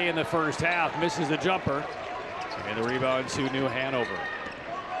delay in the first half. Misses the jumper. And the rebound to New Hanover.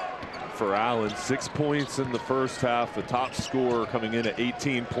 For Allen, 6 points in the first half, the top scorer coming in at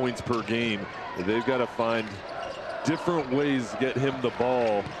 18 points per game. They've got to find different ways to get him the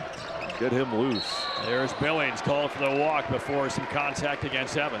ball, get him loose. There's Billings called for the walk before some contact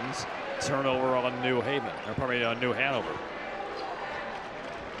against Evans. Turnover on New Haven, or probably on New Hanover.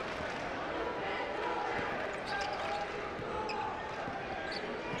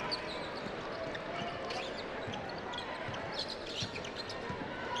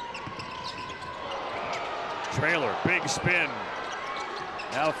 Traylor, big spin.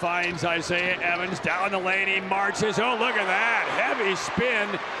 Now finds Isaiah Evans down the lane. He marches. Oh, look at that. Heavy spin.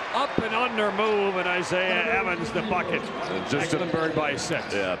 Up and under move. And Isaiah Evans, the bucket. Mecklenburg by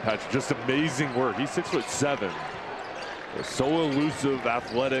 6. Yeah, Patrick, just amazing work. He's 6'7". So elusive,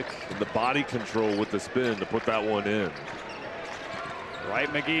 athletic, and the body control with the spin to put that one in. Wright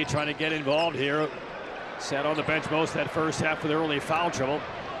McGee trying to get involved here. Sat on the bench most of that first half with early foul trouble.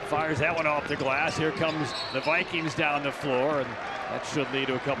 fires that one off the glass. Here comes the Vikings down the floor, and that should lead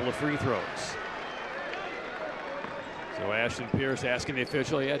to a couple of free throws. So Ashton Pierce asking the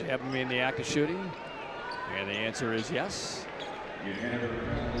official, "Yeah, have him in the act of shooting?" And the answer is yes.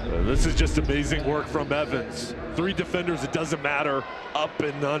 This is just amazing work from Evans. 3 defenders, it doesn't matter, up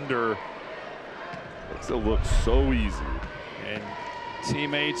and under. It looks so easy. And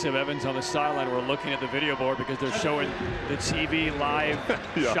teammates of Evans on the sideline were looking at the video board because they're showing the TV live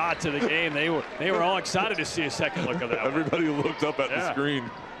shots of the game. They were all excited to see a second look of that. Everybody looked up at the screen.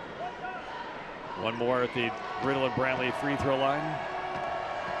 One more at the Riddle and Brantley free throw line.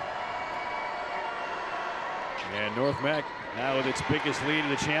 And North Meck now with its biggest lead in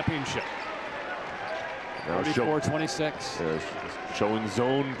the championship. 34-26. Showing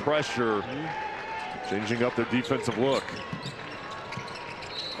zone pressure. Changing up their defensive look.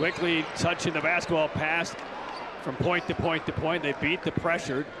 Quickly touching the basketball, pass from point to point to point. They beat the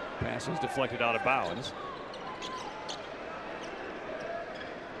pressure. Pass was deflected out of bounds.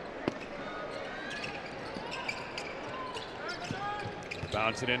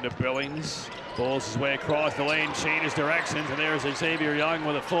 Bounce it into Billings. Pulls his way across the lane, changes directions, and there's Xavier Young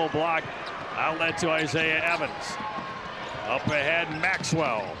with a full block. Outlet to Isaiah Evans. Up ahead,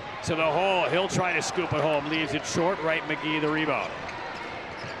 Maxwell to the hole. He'll try to scoop it home. Leaves it short. Wright McGee the rebound.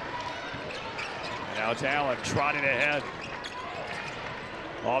 And now it's Allen trotting ahead.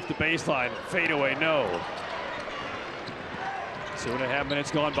 Off the baseline. Fadeaway, no. 2.5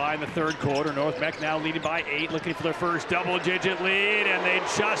 minutes gone by in the third quarter. North Meck now leading by 8, looking for their first double-digit lead, and they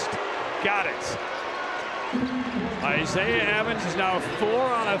just got it. Isaiah Evans is now 4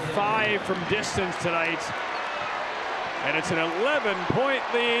 out of 5 from distance tonight. And it's an 11-point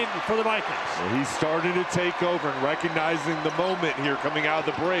lead for the Vikings. Well, he's starting to take over and recognizing the moment here coming out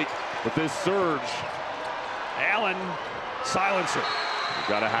of the break with this surge. Allen, silencer. You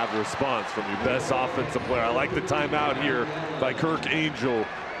got to have a response from your best offensive player. I like the timeout here by Kirk Angel.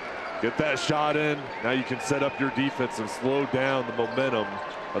 Get that shot in. Now you can set up your defense and slow down the momentum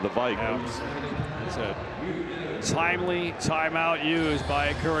of the Vikings. It's a timely timeout used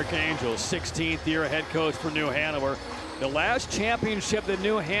by Kirk Angel, 16th year head coach for New Hanover. The last championship that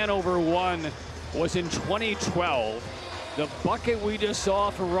New Hanover won was in 2012. The bucket we just saw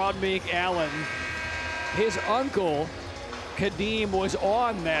from Rodmeek Allen, his uncle Kadeem was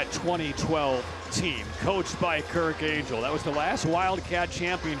on that 2012 team, coached by Kirk Angel. That was the last Wildcat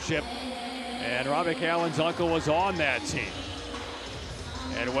championship, and Rodmeek Allen's uncle was on that team.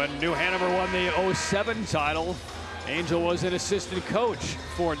 And when New Hanover won the 07 title, Angel was an assistant coach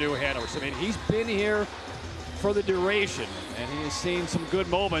for New Hanover. So, I mean, he's been here for the duration, and he has seen some good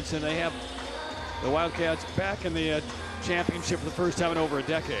moments, and they have the Wildcats back in the championship for the first time in over a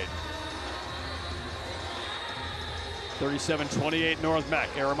decade. 37-28 North Meck.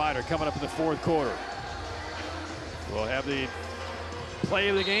 A reminder coming up in the fourth quarter. We'll have the play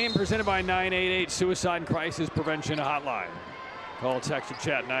of the game presented by 988 Suicide and Crisis Prevention Hotline. Call, text, or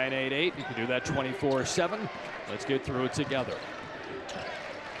chat 988. You can do that 24/7. Let's get through it together.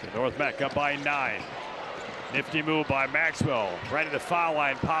 So North Meck up by 9. Nifty move by Maxwell. Right at the foul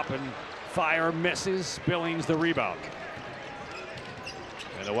line, popping. Fire misses. Billings the rebound.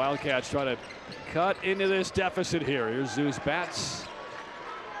 And the Wildcats try to cut into this deficit here. Here's Zeus Batts.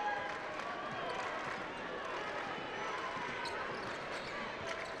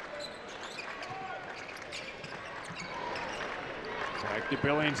 Back to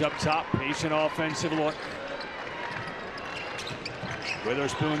Billings up top. Patient offensive look.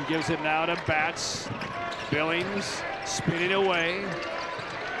 Witherspoon gives it now to Batts. Billings spinning away.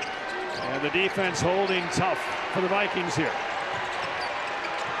 And the defense holding tough for the Vikings here.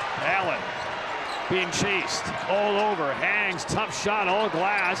 Allen being chased all over. Hangs, tough shot, all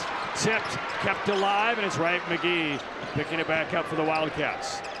glass. Tipped, kept alive, and it's Wright McGee picking it back up for the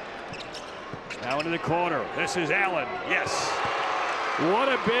Wildcats. Now into the corner. This is Allen. Yes. What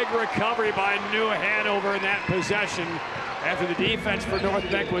a big recovery by New Hanover in that possession after the defense for North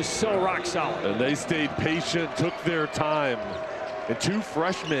Meck was so rock solid. And they stayed patient, took their time. And 2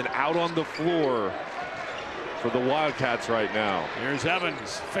 freshmen out on the floor for the Wildcats right now. Here's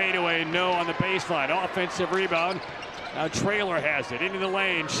Evans. Fadeaway, no on the baseline. Offensive rebound. Now Traylor has it into the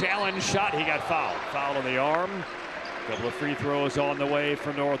lane. Challenge shot. He got fouled. Foul on the arm. A couple of free throws on the way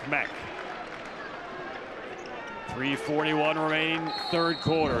for North Meck. 3:41 remaining third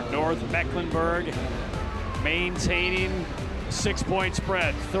quarter. North Mecklenburg maintaining 6-point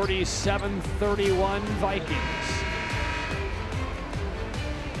spread. 37-31 Vikings.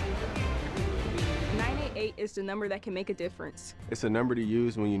 is the number that can make a difference. It's a number to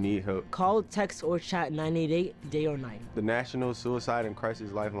use when you need help. Call, text, or chat 988 day or night. The National Suicide and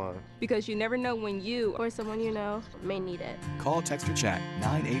Crisis Lifeline. Because you never know when you or someone you know may need it. Call, text, or chat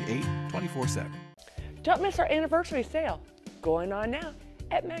 988-24/7. Don't miss our anniversary sale, going on now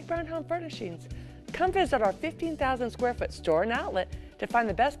at Mac Brown Home Furnishings. Come visit our 15,000 square foot store and outlet to find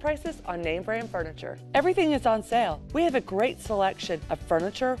the best prices on name brand furniture. Everything is on sale. We have a great selection of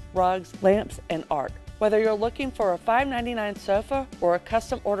furniture, rugs, lamps, and art. Whether you're looking for a $5.99 sofa or a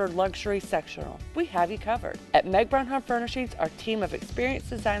custom ordered luxury sectional, we have you covered. At Meg Brown Home Furnishings, our team of experienced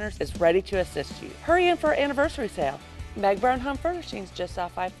designers is ready to assist you. Hurry in for our anniversary sale. Meg Brown Home Furnishings, just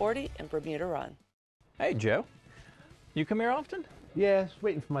off I-40 and Bermuda Run. Hey, Joe. You come here often? Yeah, just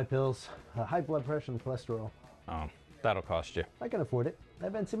waiting for my pills. High blood pressure and cholesterol. Oh, that'll cost you. I can afford it. I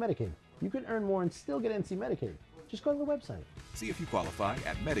have NC Medicaid. You can earn more and still get NC Medicaid. Just go to the website. See if you qualify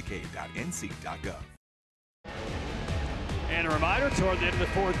at medicaid.nc.gov. And a reminder, toward the end of the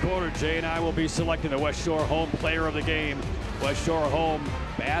fourth quarter, Jay and I will be selecting the West Shore Home Player of the Game. West Shore Home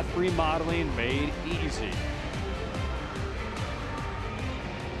bath remodeling made easy.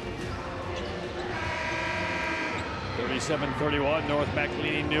 (37-31), North Mac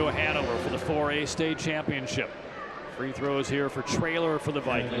leading New Hanover for the 4A state championship. Free throws here for Traylor for the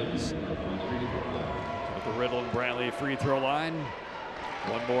Vikings. At the Riddle and Brantley free throw line.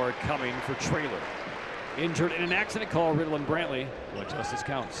 One more coming for Traylor. Injured in an accident call, Riddle and Brantley. What justice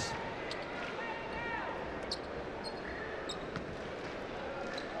counts.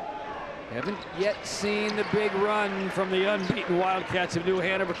 Haven't yet seen the big run from the unbeaten Wildcats of New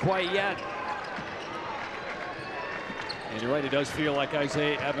Hanover quite yet. And you're right, it does feel like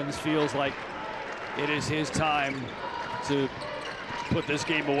Isaiah Evans feels like it is his time to put this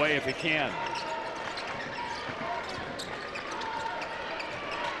game away if he can.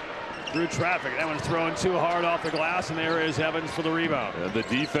 Through traffic, that one's thrown too hard off the glass, and there is Evans for the rebound. And the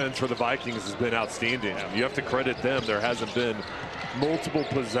defense for the Vikings has been outstanding. You have to credit them. There hasn't been multiple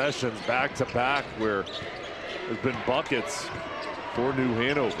possessions back to back where there's been buckets for New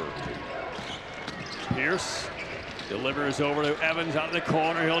Hanover. Pierce delivers over to Evans out of the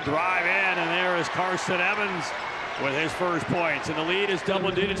corner. He'll drive in, and there is Carson Evans with his first points. And the lead is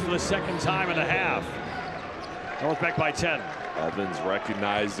double digits for the second time in the half. North Mac by 10. Evans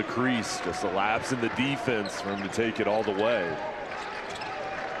recognized the crease, just a lapse in the defense for him to take it all the way.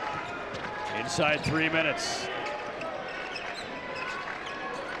 Inside 3 minutes.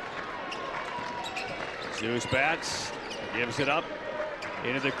 Zeus bats, gives it up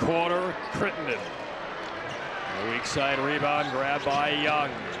into the corner. Crittenden. A weak side rebound grabbed by Young.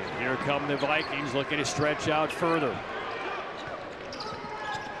 Here come the Vikings looking to stretch out further.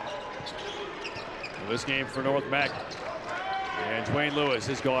 This game for North Mac. And Dwayne Lewis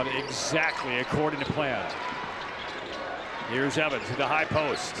has gone exactly according to plan. Here's Evans to the high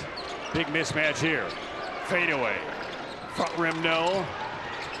post. Big mismatch here. Fadeaway. Front rim no.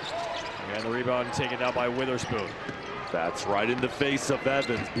 And the rebound taken down by Witherspoon. That's right in the face of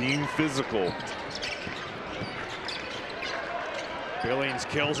Evans, being physical. Billings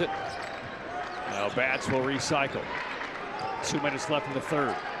kills it. Now Bats will recycle. 2 minutes left in the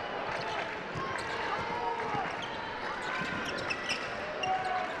third.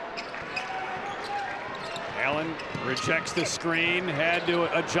 Allen rejects the screen, had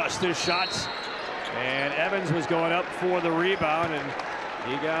to adjust his shots, and Evans was going up for the rebound, and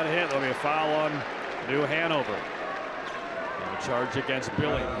he got hit. There'll be a foul on New Hanover. And a charge against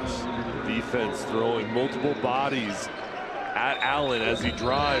Billings. Defense throwing multiple bodies at Allen as he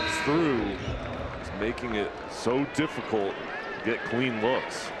drives through. It's making it so difficult to get clean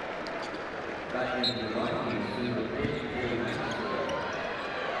looks.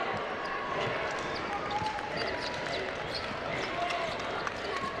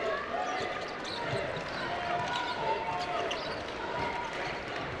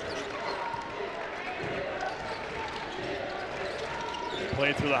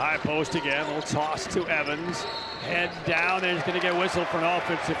 Played through the high post again. A little toss to Evans. Head down, and he's going to get whistled for an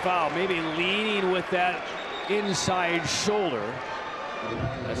offensive foul. Maybe leaning with that inside shoulder.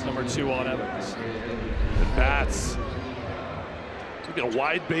 That's number 2 on Evans. And Bats took a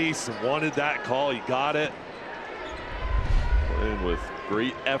wide base and wanted that call. He got it. Playing with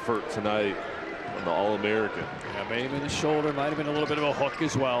great effort tonight on the All-American. Yeah, maybe the shoulder, might have been a little bit of a hook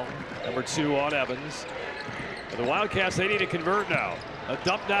as well. Number 2 on Evans. But the Wildcats, they need to convert now. A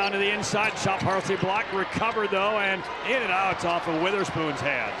dump down to the inside. Shot partially blocked. Recovered, though, and in and out off of Witherspoon's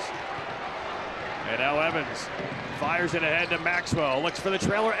hands. And now Evans fires it ahead to Maxwell. Looks for the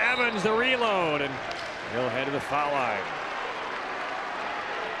trailer. Evans, the reload, and he'll head to the foul line.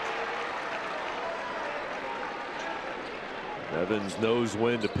 Evans knows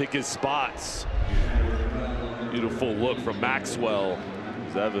when to pick his spots. Beautiful look from Maxwell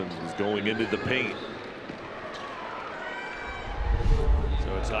as Evans is going into the paint.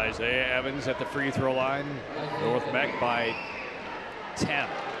 So it's Isaiah Evans at the free throw line. North Meck by 10.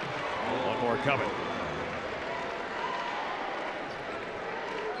 One more coming.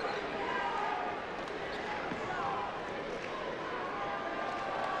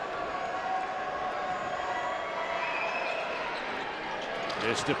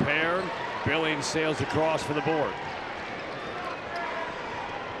 Just a pair. Billings sails across for the board.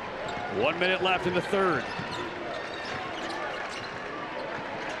 1 minute left in the third.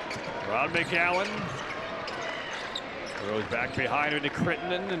 Ron McAllen throws back behind into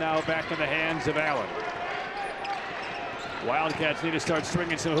Crittenden, and now back in the hands of Allen. Wildcats need to start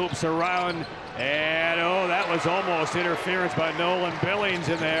swinging some hoops around, and oh, that was almost interference by Nolan Billings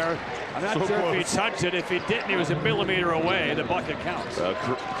in there. I'm not sure if he touched it. If he didn't, he was a millimeter away. The bucket counts.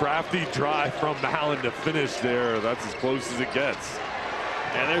 Crafty drive from Allen to finish there. That's as close as it gets.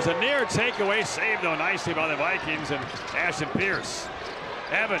 And there's a near takeaway save, though, nicely by the Vikings and Ashton Pierce.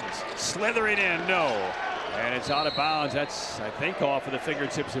 Evans slithering in, no. And it's out of bounds. That's, I think, off of the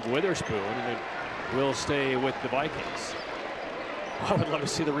fingertips of Witherspoon, and it will stay with the Vikings. I would love to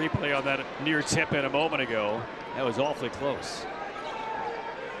see the replay on that near tip in a moment ago. That was awfully close.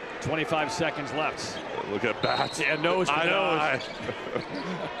 25 seconds left. Look at Bats. Yeah, nose to nose.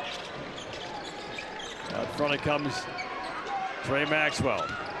 Out front it comes Trey Maxwell.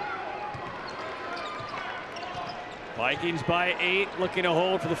 Vikings by 8, looking to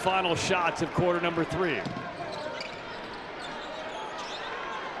hold for the final shots of quarter number 3.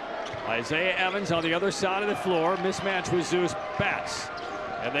 Isaiah Evans on the other side of the floor, mismatch with Zeus Bats.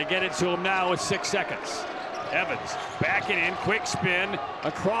 And they get it to him now with 6 seconds. Evans backing in, quick spin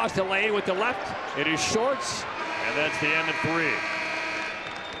across the lane with the left. It is Shorts, and that's the end of 3.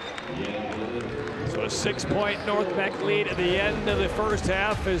 So a 6-point North Meck lead at the end of the first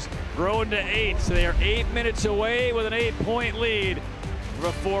half has grown to 8. So they are 8 minutes away with an 8-point lead for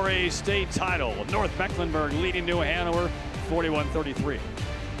a 4A state title. North Mecklenburg leading New Hanover 41-33.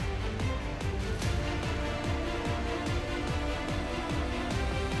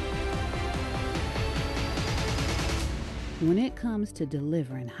 When it comes to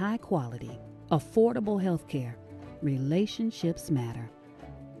delivering high quality, affordable health care, relationships matter.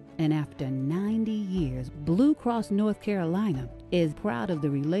 And after 90 years, Blue Cross North Carolina is proud of the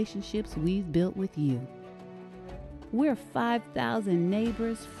relationships we've built with you. We're 5,000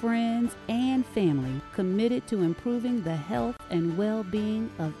 neighbors, friends, and family committed to improving the health and well-being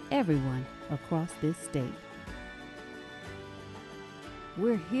of everyone across this state.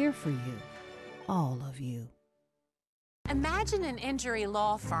 We're here for you, all of you. Imagine an injury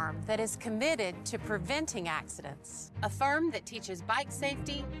law firm that is committed to preventing accidents. A firm that teaches bike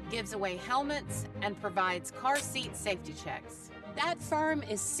safety, gives away helmets, and provides car seat safety checks. That firm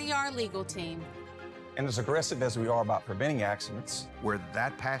is CR Legal Team. And as aggressive as we are about preventing accidents, we're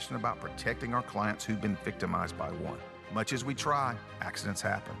that passionate about protecting our clients who've been victimized by one. Much as we try, accidents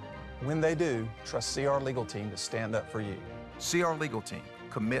happen. When they do, trust CR Legal Team to stand up for you. CR Legal Team.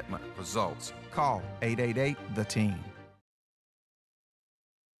 Commitment. Results. Call 888-THE-TEAM.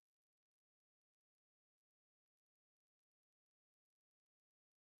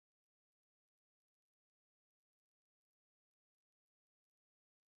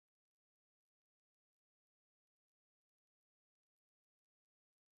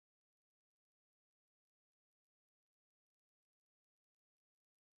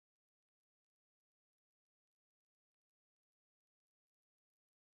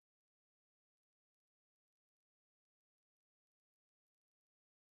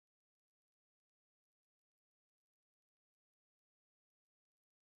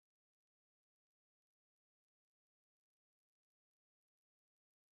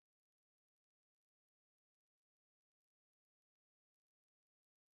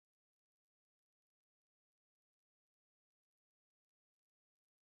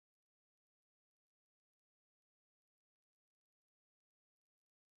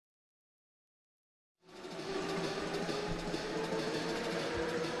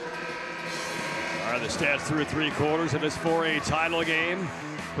 The stats through 3 quarters of this 4A title game,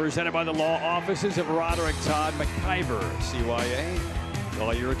 presented by the law offices of Roderick Todd McIver, CYA.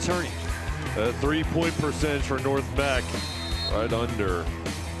 Call your attorney. 3-point percentage for North Meck, right under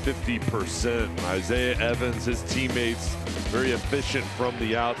 50%. Isaiah Evans, his teammates, very efficient from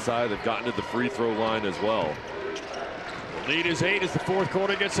the outside. They've gotten to the free throw line as well. The lead is 8 as the fourth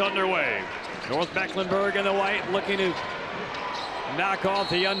quarter gets underway. North Mecklenburg in the white looking to knock off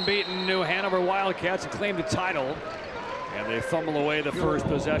the unbeaten New Hanover Wildcats and claim the title. And they fumble away the first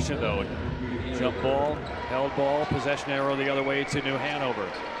possession, though. Jump ball, held ball, possession arrow the other way to New Hanover.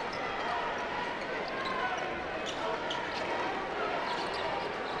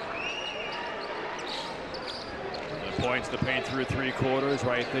 The points to paint through 3 quarters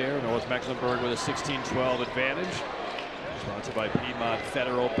right there. North Mecklenburg with a 16-12 advantage. Sponsored by Piedmont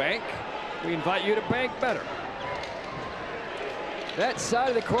Federal Bank. We invite you to bank better. That side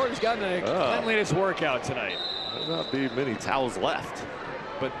of the court has gotten a cleanliness workout tonight. There'll not be many towels left.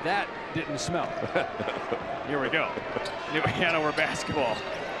 But that didn't smell. Here we go. New Hanover basketball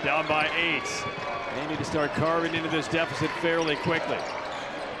down by 8. They need to start carving into this deficit fairly quickly.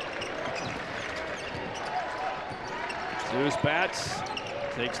 Zeus Batts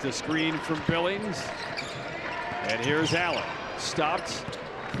takes the screen from Billings. And here's Allen. Stopped.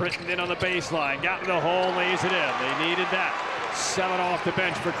 Crittenden on the baseline. Got to the hole, lays it in. They needed that. 7 off the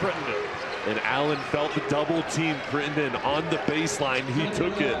bench for Crittenden. And Allen felt the double team. Crittenden on the baseline. He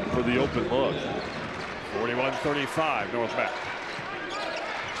took it for the open look. 41-35, North Meck.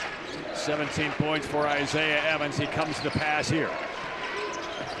 17 points for Isaiah Evans. He comes to the pass here.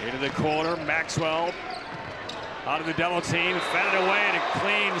 Into the corner, Maxwell out of the double team, fed it away to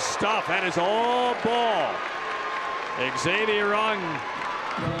clean stuff. That is all ball. Xavier Rung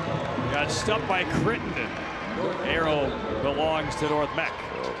got stuffed by Crittenden. Arrow belongs to North Meck.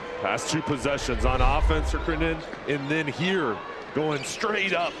 Past 2 possessions on offense for Crittenden, and then here going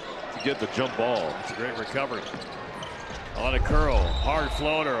straight up to get the jump ball. It's a great recovery. On a curl, hard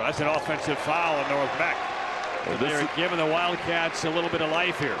floater. That's an offensive foul on North Meck. They're giving the Wildcats a little bit of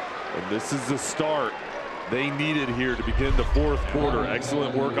life here. And this is the start they needed here to begin the 4th quarter.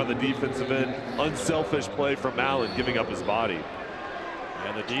 Excellent work on the defensive end. Unselfish play from Allen, giving up his body.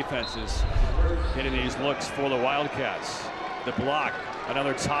 And the defense is getting these looks for the Wildcats. The block,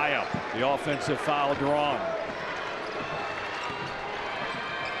 another tie-up. The offensive foul drawn.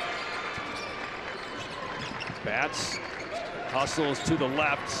 Batts hustles to the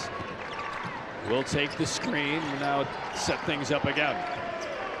left. Will take the screen. Now set things up again.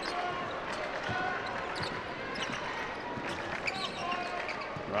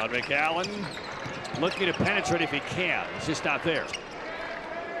 Roderick Allen looking to penetrate if he can. It's just not there.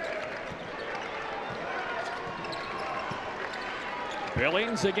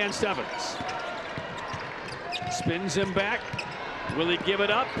 Billings against Evans. Spins him back. Will he give it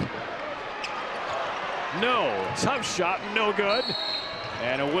up? No. Tough shot, no good.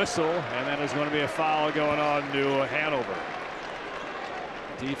 And a whistle, and that is going to be a foul going on to Hanover.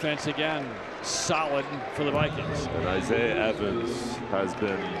 Defense again solid for the Vikings. And Isaiah Evans has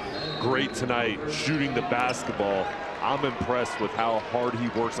been great tonight shooting the basketball. I'm impressed with how hard he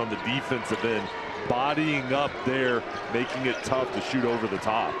works on the defensive end, bodying up there, making it tough to shoot over the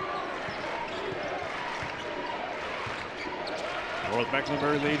top. North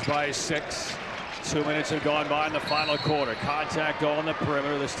Mecklenburg leads by 6. 2 minutes have gone by in the final quarter. Contact on the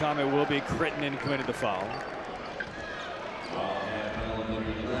perimeter. This time it will be Crittenden committed the foul.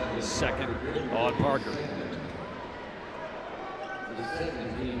 Second on Parker.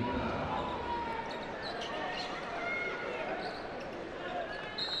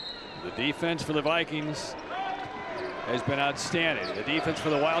 The defense for the Vikings has been outstanding. The defense for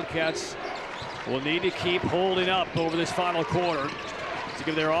the Wildcats will need to keep holding up over this final quarter to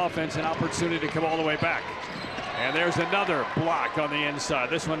give their offense an opportunity to come all the way back. And there's another block on the inside.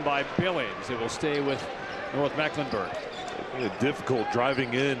 This one by Billings. It will stay with North Mecklenburg. Difficult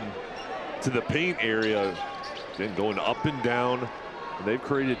driving in to the paint area, then going up and down. And they've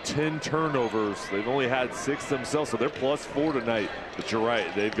created 10 turnovers. They've only had 6 themselves, so they're +4 tonight. But you're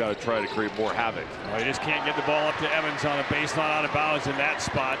right, they've got to try to create more havoc. Well, you just can't get the ball up to Evans on a baseline out of bounds in that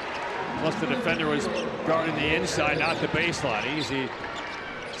spot. Plus the defender was guarding the inside, not the baseline. Easy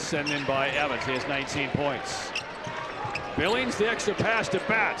send in by Evans. He has 19 points. Billings, the extra pass to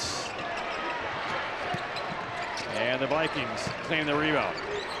Batts. And the Vikings claim the rebound.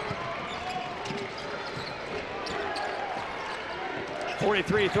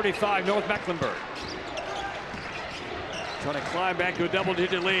 43-35, North Mecklenburg. Trying to climb back to a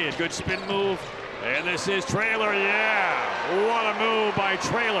double-digit lead. Good spin move. And this is Traylor. Yeah, what a move by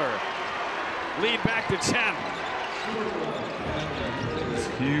Traylor. Lead back to 10. It's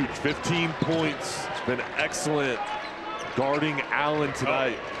huge. 15 points. It's been excellent guarding Allen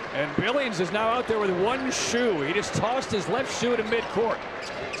tonight. And Billings is now out there with one shoe. He just tossed his left shoe to midcourt.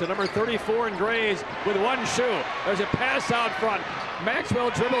 So number 34 in grays with one shoe. There's a pass out front. Maxwell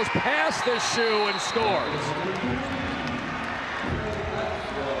dribbles past the shoe and scores.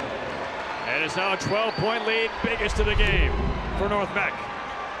 And it's now a 12-point lead, biggest of the game for North Meck.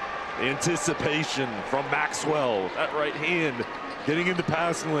 Anticipation from Maxwell. That right hand getting in the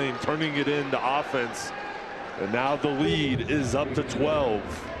passing lane, turning it into offense. And now the lead is up to 12.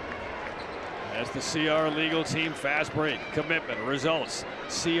 That's the CR Legal Team fast break. Commitment, results,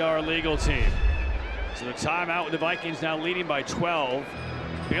 CR Legal Team. So the timeout with the Vikings now leading by 12.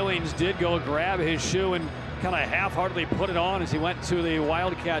 Billings did go grab his shoe and kind of half-heartedly put it on as he went to the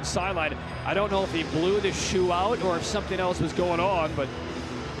Wildcat sideline. I don't know if he blew the shoe out or if something else was going on, but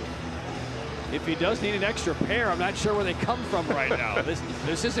if he does need an extra pair, I'm not sure where they come from right now.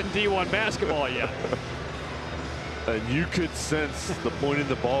 This isn't D1 basketball yet. And you could sense the point in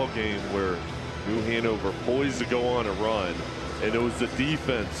the ball game where New Hanover poised to go on a run, and it was the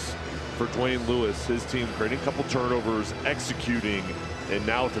defense for Dwayne Lewis, his team creating a couple turnovers, executing, and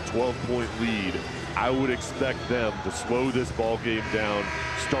now it's a 12-point lead. I would expect them to slow this ball game down,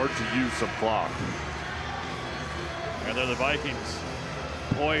 start to use some clock. And they're the Vikings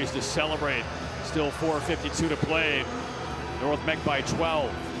poised to celebrate. Still 4:52 to play. North Meck by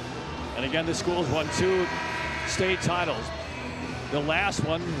 12. And again, the school's won 2 state titles. The last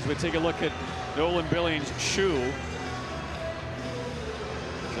one, as we take a look at Nolan Billings' shoe.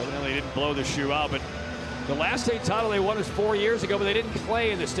 Evidently didn't blow the shoe out, but the last state title they won was 4 years ago, but they didn't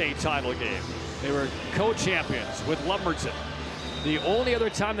play in the state title game. They were co-champions with Lumberton. The only other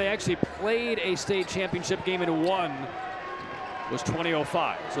time they actually played a state championship game and won was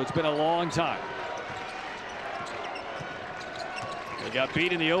 2005, so it's been a long time. They got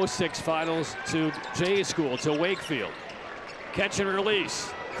beat in the 06 finals to J School, to Wakefield. Catch and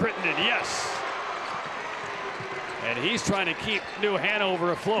release. Crittenden, yes. And he's trying to keep New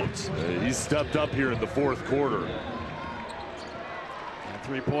Hanover afloat. He stepped up here in the 4th quarter. A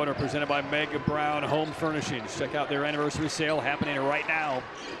three-pointer presented by Meg Brown Home Furnishings. Check out their anniversary sale happening right now.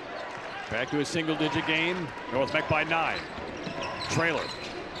 Back to a single-digit game. North Meck by 9. Trailer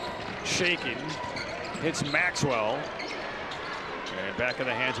shaking, hits Maxwell, and back in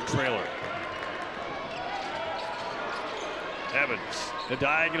the hands of Trailer. Evans, the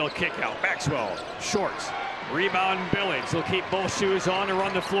diagonal kick out. Maxwell, shorts, rebound Billings. He'll keep both shoes on to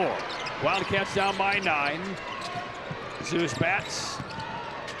run the floor. Wildcats down by 9. Zeus bats,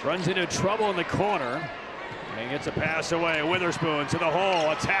 runs into trouble in the corner, and gets a pass away. Witherspoon to the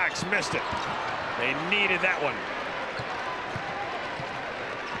hole, attacks, missed it. They needed that one.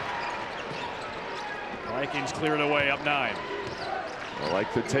 Vikings clear it away, up 9. I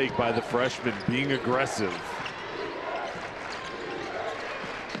like the take by the freshman, being aggressive.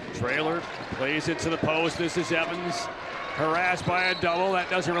 Trailer plays it to the post. This is Evans, harassed by a double. That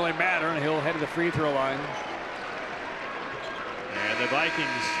doesn't really matter, and he'll head to the free throw line. And the Vikings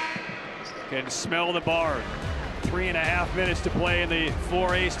can smell the barn. 3.5 minutes to play in the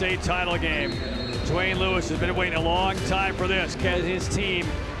 4A state title game. Dwayne Lewis has been waiting a long time for this. Can his team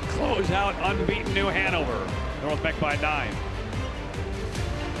close out unbeaten New Hanover? North Meck by 9.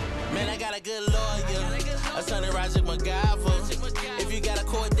 Man, I got a good lawyer, a son of Roger MacGyver. If you got a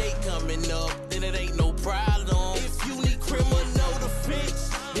court date coming up, then it ain't no problem. If you need criminal defense,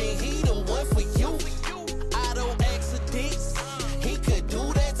 then he the one for you. Auto accidents, he could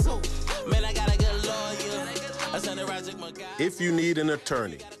do that too. Man, I got a good lawyer, a son of Roger MacGyver. If you need an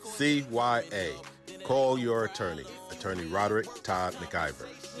attorney, CYA, call your attorney, Attorney Roderick Todd McIver.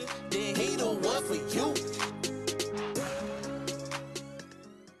 Then he the one for you.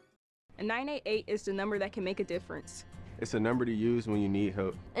 A 988 is the number that can make a difference. It's a number to use when you need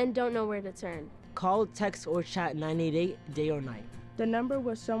help and don't know where to turn. Call, text, or chat 988 day or night. The number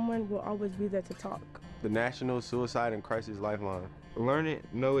where someone will always be there to talk. The National Suicide and Crisis Lifeline. Learn it,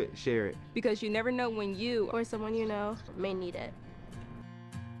 know it, share it. Because you never know when you or someone you know may need it.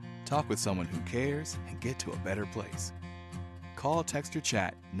 Talk with someone who cares and get to a better place. Call, text, or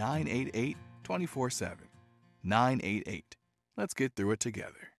chat 988 24/7. 988. Let's get through it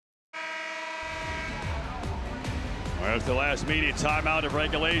together. Well, it's the last media timeout of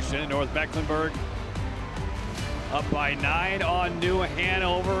regulation. North Mecklenburg up by 9 on New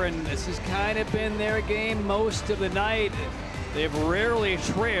Hanover, and this has kind of been their game most of the night. They've rarely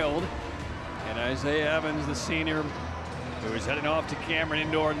trailed. And Isaiah Evans, the senior, who is heading off to Cameron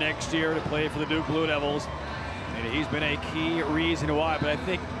Indoor next year to play for the Duke Blue Devils. And he's been a key reason why. But I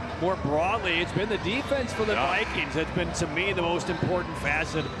think more broadly, it's been the defense for the Vikings that's been, to me, the most important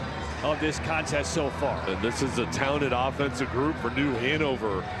facet of this contest so far. And this is a talented offensive group for New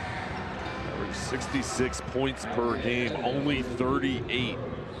Hanover. Average 66 points per game, only 38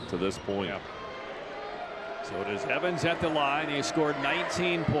 to this point. Yep. So it is Evans at the line. He scored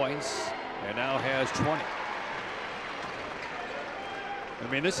 19 points and now has 20.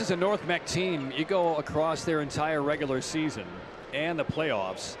 I mean, this is a North Meck team. You go across their entire regular season and the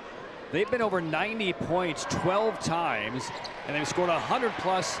playoffs, They've been over 90 points 12 times, and they've scored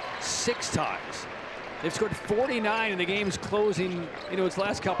 100+ 6 times. They've scored 49 in the game's closing, its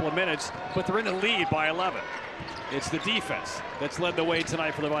last couple of minutes, but they're in the lead by 11. It's the defense that's led the way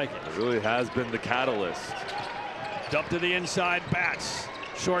tonight for the Vikings. It really has been the catalyst. Dump to the inside, Bats.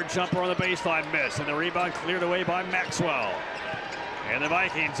 Short jumper on the baseline, miss, and the rebound cleared away by Maxwell. And the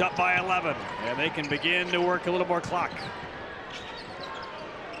Vikings up by 11, and they can begin to work a little more clock.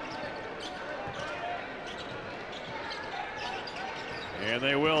 And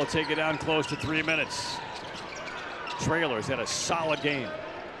they will take it down close to 3 minutes. Trailers had a solid game.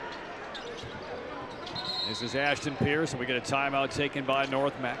 This is Ashton Pierce, and we get a timeout taken by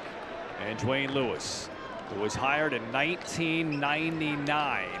North Mac. And Dwayne Lewis, who was hired in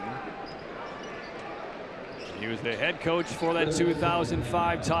 1999. He was the head coach for that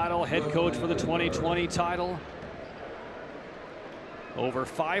 2005 title, head coach for the 2020 title. Over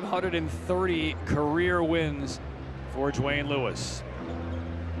 530 career wins for Dwayne Lewis.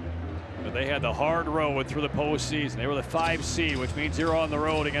 But they had the hard road through the postseason. They were the 5 seed, which means you're on the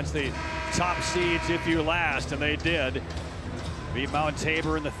road against the top seeds if you last, and they did. Beat Mount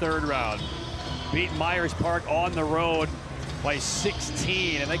Tabor in the 3rd round. Beat Myers Park on the road by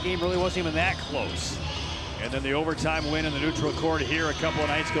 16, and that game really wasn't even that close. And then the overtime win in the neutral court here a couple of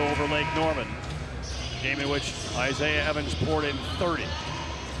nights ago over Lake Norman. Game in which Isaiah Evans poured in 30,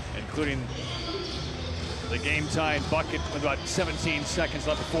 including the game-tying bucket with about 17 seconds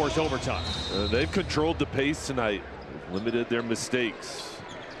left before it's overtime. They've controlled the pace tonight, limited their mistakes.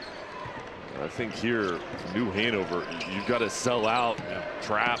 I think here, New Hanover, you've got to sell out,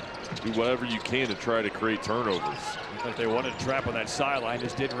 trap, do whatever you can to try to create turnovers. But they wanted to trap on that sideline,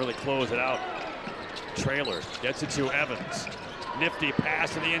 just didn't really close it out. Trailer gets it to Evans. Nifty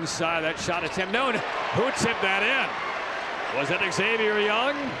pass to the inside, that shot attempt. No, who tipped that in? Was it Xavier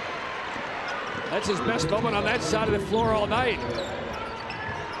Young? That's his best moment on that side of the floor all night.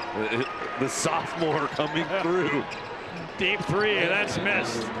 The sophomore coming through. Deep 3, and that's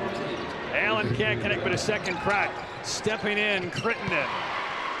missed. Allen can't connect, but a second crack. Stepping in, Crittenden.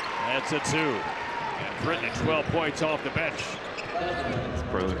 That's a 2. And Crittenden 12 points off the bench. It's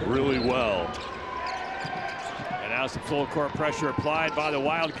playing really well. And now some full court pressure applied by the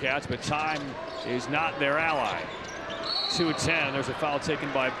Wildcats, but time is not their ally. 2-10. There's a foul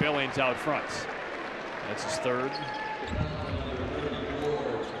taken by Billings out front. That's his 3rd.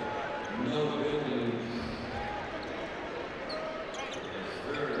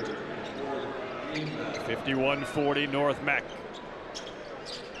 (51-40) North Mac.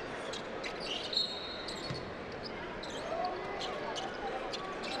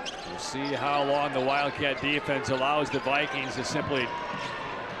 We'll see how long the Wildcat defense allows the Vikings to simply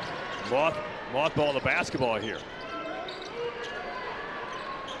mothball the basketball here.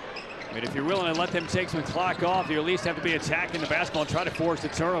 I mean, if you're willing to let them take some clock off, you at least have to be attacking the basketball and try to force the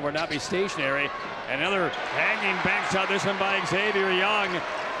turnover, not be stationary. Another hanging bank shot, this one by Xavier Young.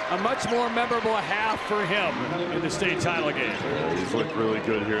 A much more memorable half for him in the state title game. He's looked really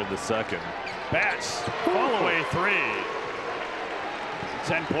good here in the 2nd. Bats, fall away 3.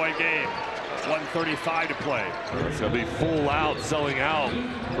 10-point game. 1:35 to play. It's going to be full out, selling out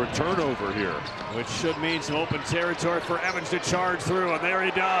for turnover here. Which should mean some open territory for Evans to charge through, and there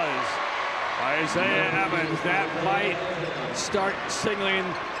he does. Isaiah Evans, that might start signaling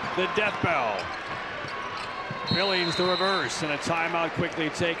the death bell. Billings the reverse, and a timeout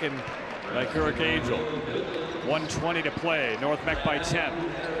quickly taken by Kirk Angel. 1:20 to play, North Mac by 10.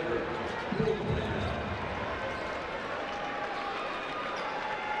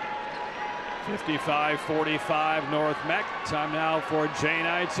 (55-45) North Mac. Time now for Jay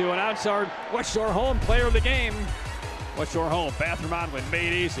Knight to announce our West Shore Home player of the game. West Shore Home, bathroom outlet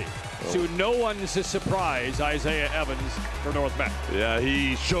made easy. To no one's surprise, Isaiah Evans for North Mac. Yeah,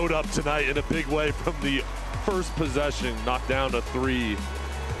 he showed up tonight in a big way from the first possession, knocked down a 3.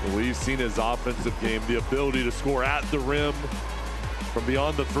 And we've seen his offensive game, the ability to score at the rim, from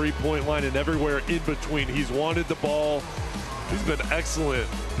beyond the 3-point line and everywhere in between. He's wanted the ball. He's been excellent,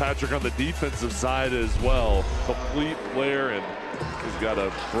 Patrick, on the defensive side as well. Complete player, and he's got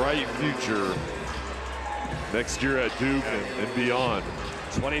a bright future next year at Duke and beyond.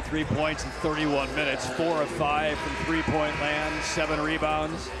 23 points in 31 minutes, 4 of 5 from three-point land, 7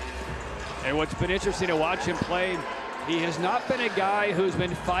 rebounds. And what's been interesting to watch him play, he has not been a guy who's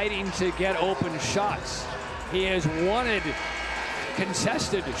been fighting to get open shots. He has wanted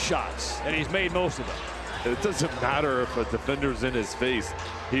contested shots, and he's made most of them. It doesn't matter if a defender's in his face.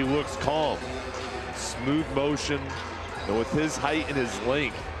 He looks calm, smooth motion, and with his height and his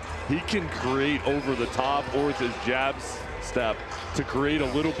length, he can create over the top or with his jabs step to create a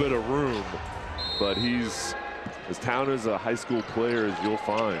little bit of room. But he's as talented as a high school player as you'll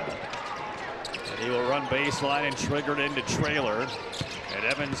find. And he will run baseline and trigger it into trailer. And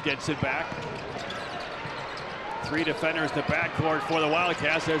Evans gets it back. 3 defenders in the backcourt for the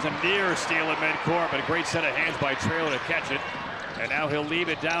Wildcats. There's a near steal at midcourt, but a great set of hands by Traylor to catch it. And now he'll leave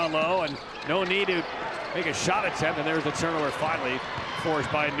it down low, and no need to make a shot attempt. And there's the turnover finally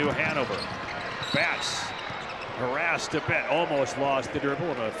forced by New Hanover. Bats harassed a bit, almost lost the dribble,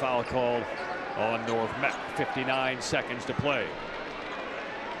 and a foul called on North Met. 59 seconds to play.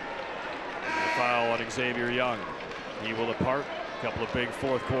 And a foul on Xavier Young. He will depart. A couple of big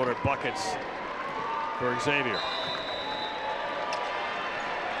fourth quarter buckets for Xavier.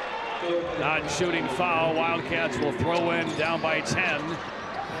 Non-shooting foul. Wildcats will throw in down by 10.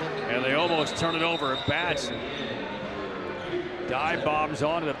 And they almost turn it over. Bats dive bombs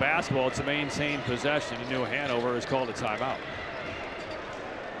onto the basketball to maintain possession. And New Hanover has called a timeout.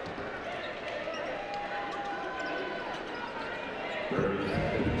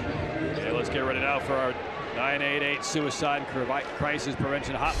 Okay, let's get ready now for our 988 Suicide Crisis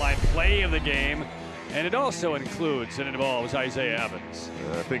Prevention Hotline play of the game. And it also includes and involves Isaiah Evans.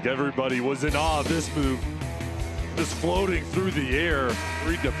 I think everybody was in awe of this move. Just floating through the air.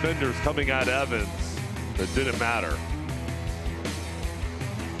 3 defenders coming at Evans. That didn't matter.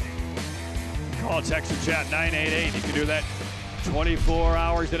 Call, text, or chat 988. You can do that 24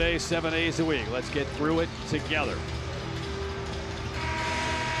 hours a day, 7 days a week. Let's get through it together.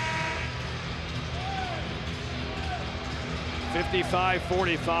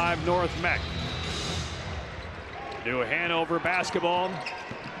 .55-45 North Meck. New Hanover basketball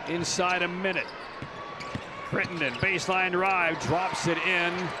inside a minute. Crittenden, baseline drive, drops it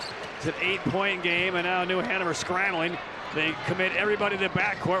in. It's an 8-point game, and now New Hanover scrambling. They commit everybody to the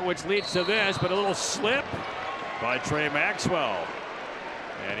backcourt, which leads to this, but a little slip by Trey Maxwell.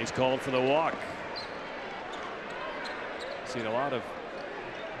 And he's called for the walk. Seen a lot of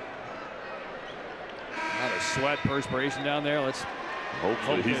sweat, perspiration down there. Let's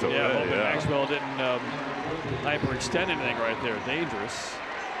hopefully he's okay. Hoping Maxwell didn't hyperextend anything right there. Dangerous.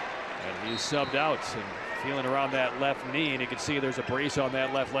 And he's subbed out and feeling around that left knee, and you can see there's a brace on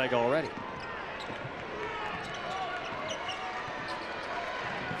that left leg already.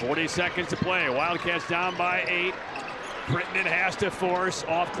 40 seconds to play. Wildcats down by 8. Crittenden has to force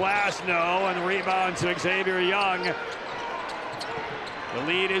off glass, no, and the rebound to Xavier Young. The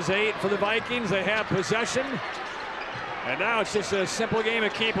lead is 8 for the Vikings. They have possession. And now it's just a simple game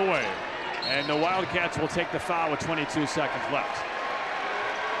of keep away. And the Wildcats will take the foul with 22 seconds left.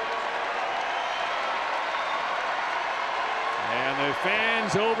 And the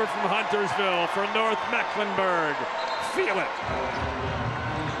fans over from Huntersville for North Mecklenburg. Feel it.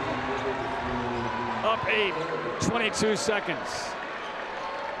 Up 8, 22 seconds.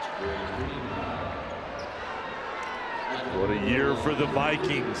 What a year for the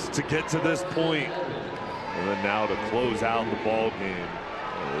Vikings to get to this point. And then now to close out the ball game.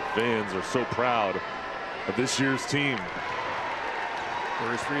 The fans are so proud of this year's team.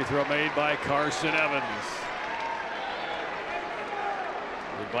 First free throw made by Carson Evans.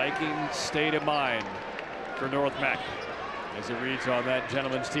 The Viking state of mind for North Meck, as it reads on that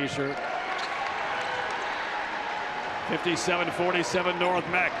gentleman's t-shirt. 57-47 North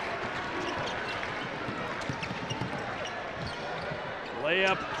Meck.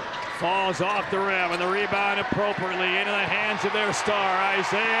 Layup falls off the rim, and the rebound appropriately into the hands of their star,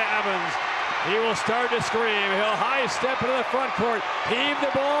 Isaiah Evans. He will start to scream. He'll high step into the front court, heave the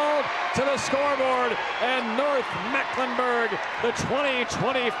ball to the scoreboard, and North Mecklenburg, the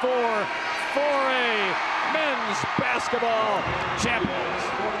 2024 4A men's basketball champions.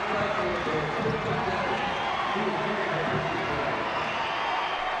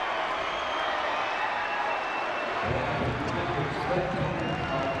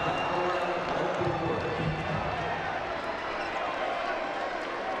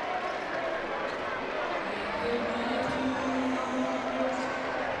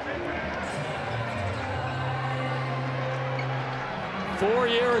 Four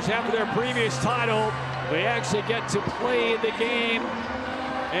years after their previous title, they actually get to play the game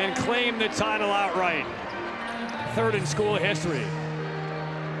and claim the title outright. Third in school history.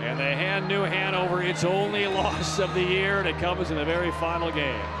 And they hand New Hanover its only loss of the year, and it comes in the very final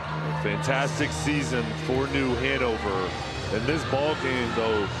game. A fantastic season for New Hanover. In this ball game,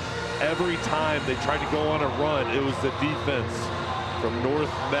 though, every time they tried to go on a run, it was the defense from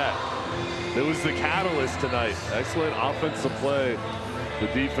North Met. It was the catalyst tonight. Excellent offensive play. The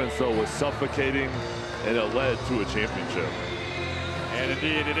defense, though, was suffocating, and it led to a championship. And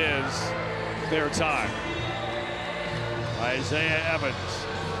indeed, it is their time. Isaiah Evans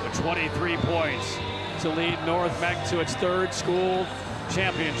with 23 points to lead North Meck to its third school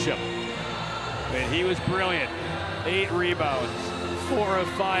championship. And he was brilliant. 8 rebounds, 4 of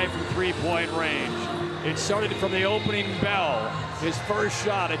 5 from three-point range. It started from the opening bell. His first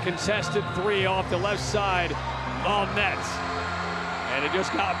shot, a contested 3 off the left side, all net. And it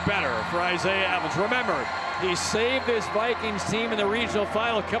just got better for Isaiah Evans. Remember, he saved this Vikings team in the regional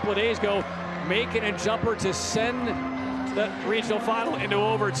final a couple of days ago, making a jumper to send the regional final into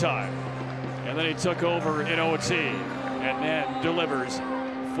overtime. And then he took over in OT and then delivers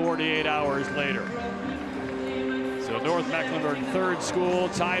 48 hours later. So North Mecklenburg, third school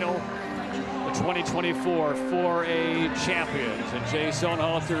title, the 2024 4A champions. And Jay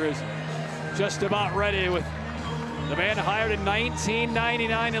Sohnhalter is just about ready with the man hired in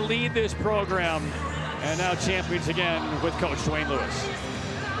 1999 to lead this program. And now champions again with Coach Dwayne Lewis.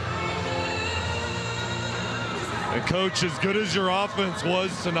 And Coach, as good as your offense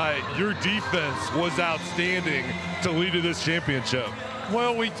was tonight, your defense was outstanding to lead to this championship.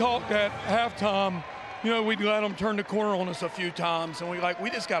 Well, we talked at halftime, you know, we'd let them turn the corner on us a few times, and we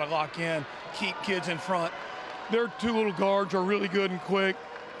just got to lock in, keep kids in front. Their 2 little guards are really good and quick.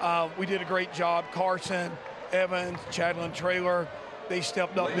 We did a great job. Carson, Evans, Chadlin Traylor, they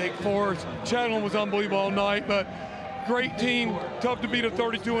stepped up big for us. Chadlin was unbelievable all night, but great team. Tough to beat a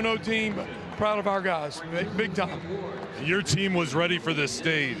 32-0 team, but proud of our guys, big time. Your team was ready for this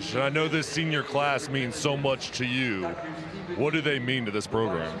stage, and I know this senior class means so much to you. What do they mean to this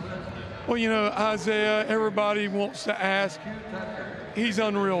program? Well, you know, Isaiah, everybody wants to ask. He's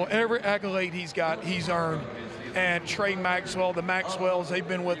unreal. Every accolade he's got, he's earned. And Trey Maxwell, the Maxwells, they've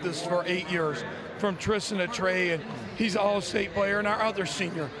been with us for 8 years, from Tristan to Trey, and he's an all-state player, and our other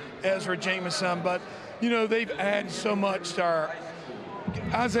senior, Ezra Jameson. But, you know, they've added so much to our –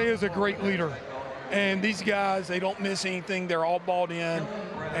 Isaiah's a great leader. And these guys, they don't miss anything. They're all bought in.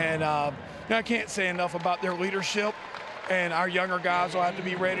 And I can't say enough about their leadership. And our younger guys will have to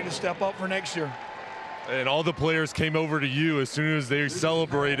be ready to step up for next year. And all the players came over to you as soon as they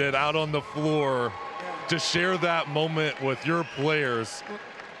celebrated out on the floor to share that moment with your players.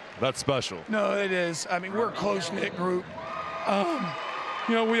 That's special. No, it is. I mean, we're a close-knit group.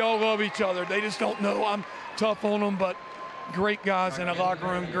 You know, we all love each other. They just don't know I'm tough on them, but great guys in the locker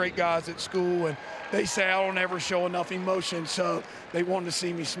room, great guys at school, and they say I don't ever show enough emotion, so they wanted to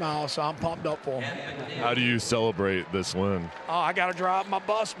see me smile, so I'm pumped up for them. How do you celebrate this win? Oh, I got to drive my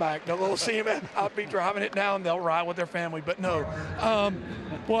bus back. The little see them, I'll be driving it down. They'll ride with their family, but no.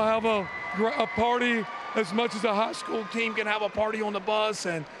 We'll have a party as much as a high school team can have a party on the bus,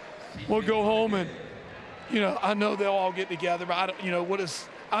 and we'll go home, and, you know, I know they'll all get together, but I don't, you know,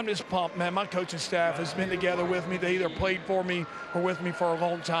 I'm just pumped, man. My coaching staff has been together with me. They either played for me or with me for a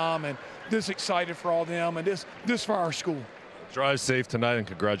long time, and just excited for all them and this for our school. Drive safe tonight, and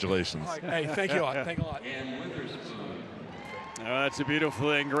congratulations. Right, hey, thank you a lot. Thank you a lot. Oh, that's a beautiful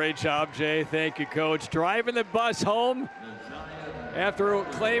thing. Great job, Jay. Thank you, Coach. Driving the bus home after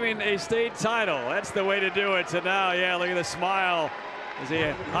claiming a state title. That's the way to do it. So now, yeah, look at the smile as he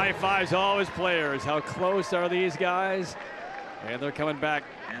high-fives all his players. How close are these guys? And they're coming back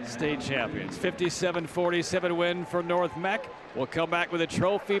state champions. 57-47 win for North Meck. We'll come back with a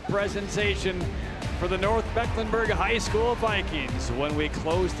trophy presentation for the North Mecklenburg High School Vikings when we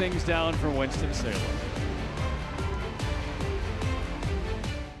close things down from Winston-Salem.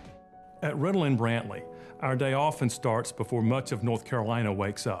 At Riddle & Brantley, our day often starts before much of North Carolina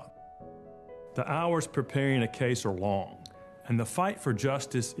wakes up. The hours preparing a case are long, and the fight for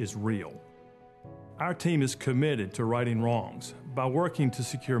justice is real. Our team is committed to righting wrongs by working to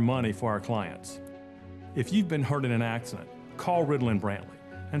secure money for our clients. If you've been hurt in an accident, call Riddle & Brantley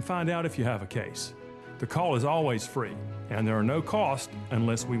and find out if you have a case. The call is always free, and there are no costs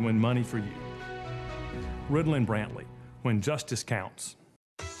unless we win money for you. Riddle & Brantley, when justice counts.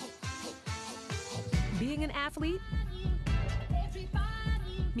 Being an athlete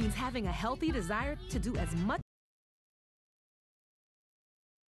means having a healthy desire to do as much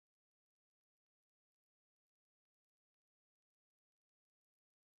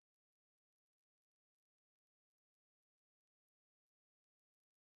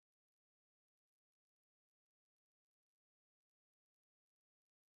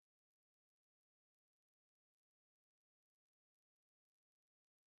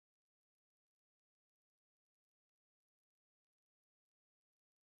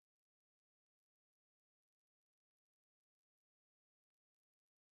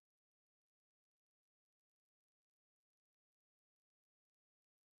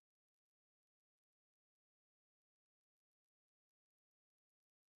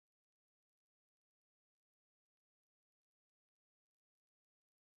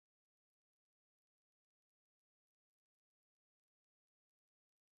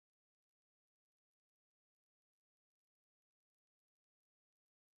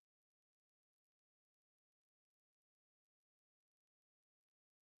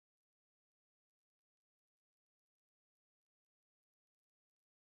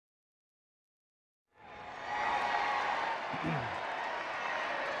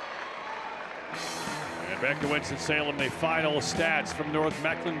Back to Winston-Salem, the final stats from North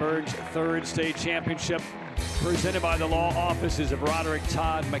Mecklenburg's third state championship, presented by the law offices of Roderick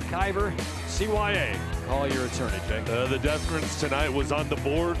Todd McIver, CYA. Call your attorney, Jay. The difference tonight was on the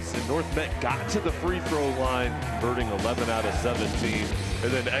boards, and North Met got to the free throw line, converting 11 out of 17,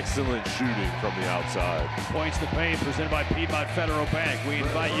 and then excellent shooting from the outside. Points to paint, presented by Piedmont Federal Bank. We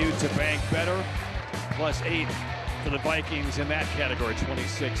invite you to bank better, +8 for the Vikings in that category,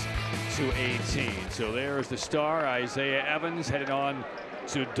 26-18. So there's the star, Isaiah Evans, headed on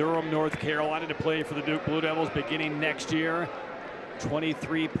to Durham, North Carolina to play for the Duke Blue Devils beginning next year.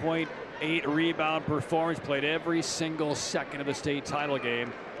 23.8 rebound performance, played every single second of the state title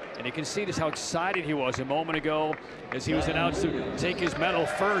game. And you can see just how excited he was a moment ago as he was announced to take his medal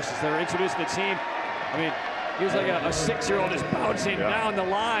first as they were introducing the team. I mean, he was like a 6-year-old just bouncing down the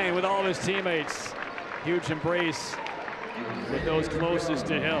line with all of his teammates. Huge embrace with those closest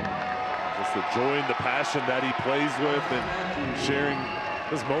to him. Just the joy and the passion that he plays with and sharing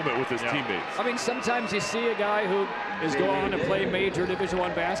this moment with his teammates. I mean, sometimes you see a guy who is going on to play major Division I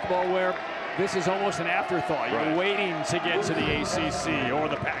basketball where this is almost an afterthought. You're waiting to get to the ACC or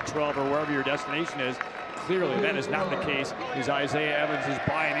the Pac-12 or wherever your destination is. Clearly, that is not the case, because Isaiah Evans is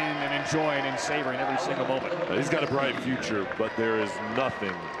buying in and enjoying and savoring every single moment. He's got a bright future, but there is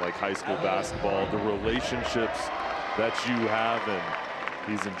nothing like high school basketball. The relationships that you have, and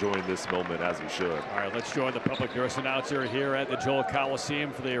he's enjoying this moment as he should. All right, let's join the public nurse announcer here at the Joel Coliseum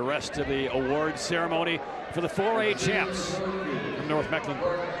for the rest of the award ceremony for the 4A champs from North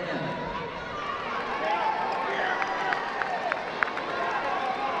Mecklenburg.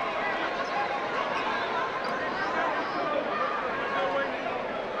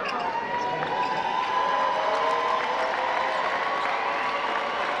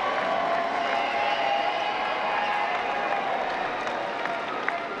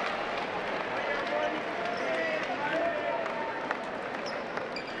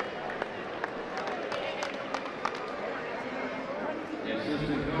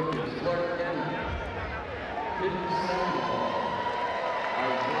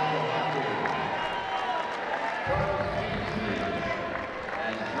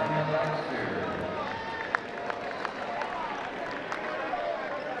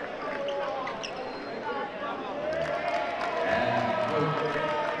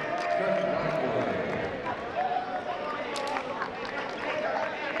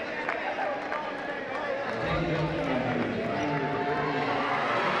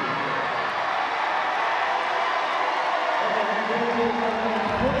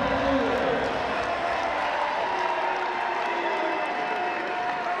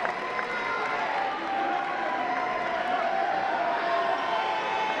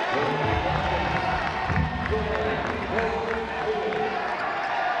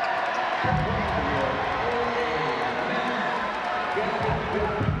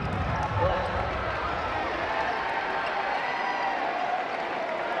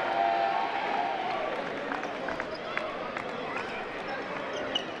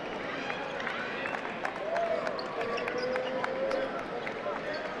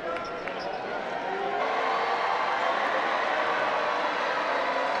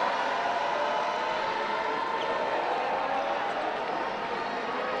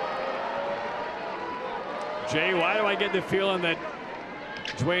 Jay, why do I get the feeling that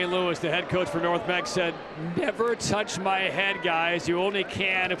Dwayne Lewis, the head coach for North Meck, said, never touch my head, guys. You only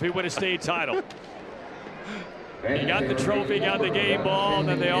can if we win a state title. He got the trophy, got the game ball, and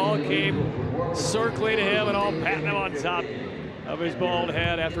then they all came circling to him and all patting him on top of his bald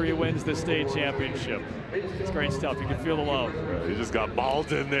head after he wins the state championship. It's great stuff. You can feel the love. He just got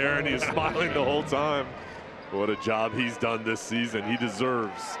balled in there, and he was smiling the whole time. What a job he's done this season. He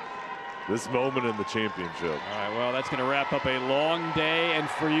deserves this moment in the championship. All right, well, that's going to wrap up a long day, and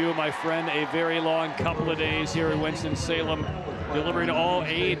for you, my friend, a very long couple of days here in Winston-Salem, delivering all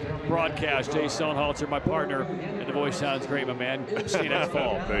 8 broadcasts. Jay Sohnhalter, my partner, and the voice sounds great, my man. See you next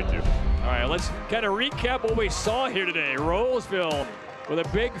fall. Thank you. All right, let's kind of recap what we saw here today. Rolesville with a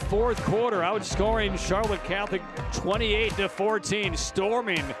big fourth quarter, outscoring Charlotte Catholic 28-14,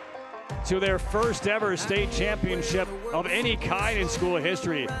 storming to their first ever state championship of any kind in school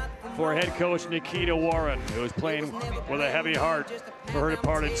history for head coach Nikita Warren, who was playing with a heavy heart for her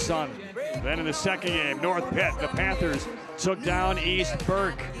departed son. Then in the second game, North Pitt, the Panthers took down East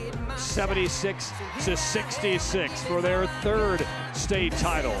Burke 76-66 for their third state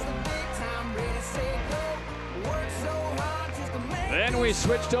title. Then we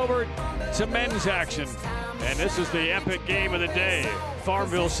switched over to men's action, and this is the epic game of the day.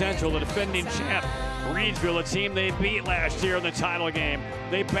 Farmville Central, the defending champ, Reedsville, a team they beat last year in the title game.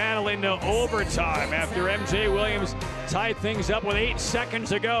 They battle into overtime after M.J. Williams tied things up with 8 seconds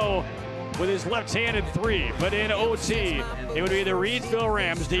to go with his left-handed three. But in OT, it would be the Reedsville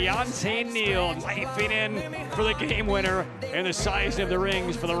Rams, Deontay Neal knifing in for the game winner and the size of the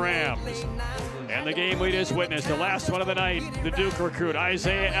rings for the Rams. And the game we just witnessed, the last one of the night, the Duke recruit,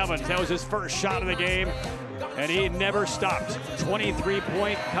 Isaiah Evans. That was his first shot of the game, and he never stopped.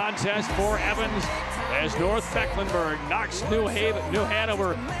 23-point contest for Evans as North Mecklenburg knocks New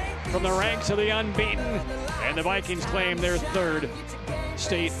Hanover from the ranks of the unbeaten, and the Vikings claim their 3rd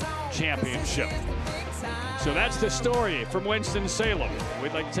state championship. So that's the story from Winston-Salem.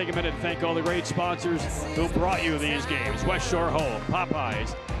 We'd like to take a minute and thank all the great sponsors who brought you these games. West Shore Home,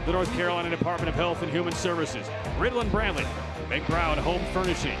 Popeyes, the North Carolina Department of Health and Human Services, Riddle & Brantley, McBrown Home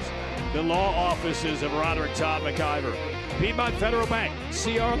Furnishings, the law offices of Roderick Todd McIver, Piedmont Federal Bank,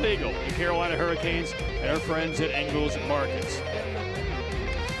 CR Legal, the Carolina Hurricanes, and our friends at Ingles Markets.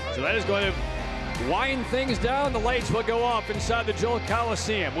 So that is going to wind things down. The lights will go off inside the Joel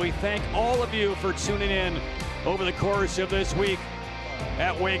Coliseum. We thank all of you for tuning in over the course of this week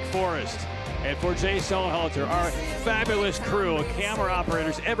at Wake Forest. And for Jay Sullenhalter, our fabulous crew, camera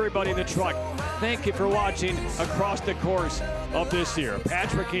operators, everybody in the truck, thank you for watching across the course of this year.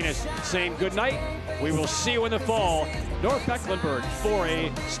 Patrick Keenis saying good night. We will see you in the fall. North Mecklenburg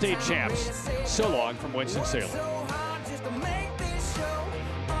 4A state champs. So long from Winston-Salem.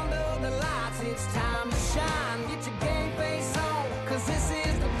 It's time to shine, get your game face on, 'cause this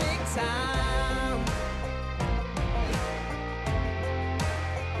is the big time.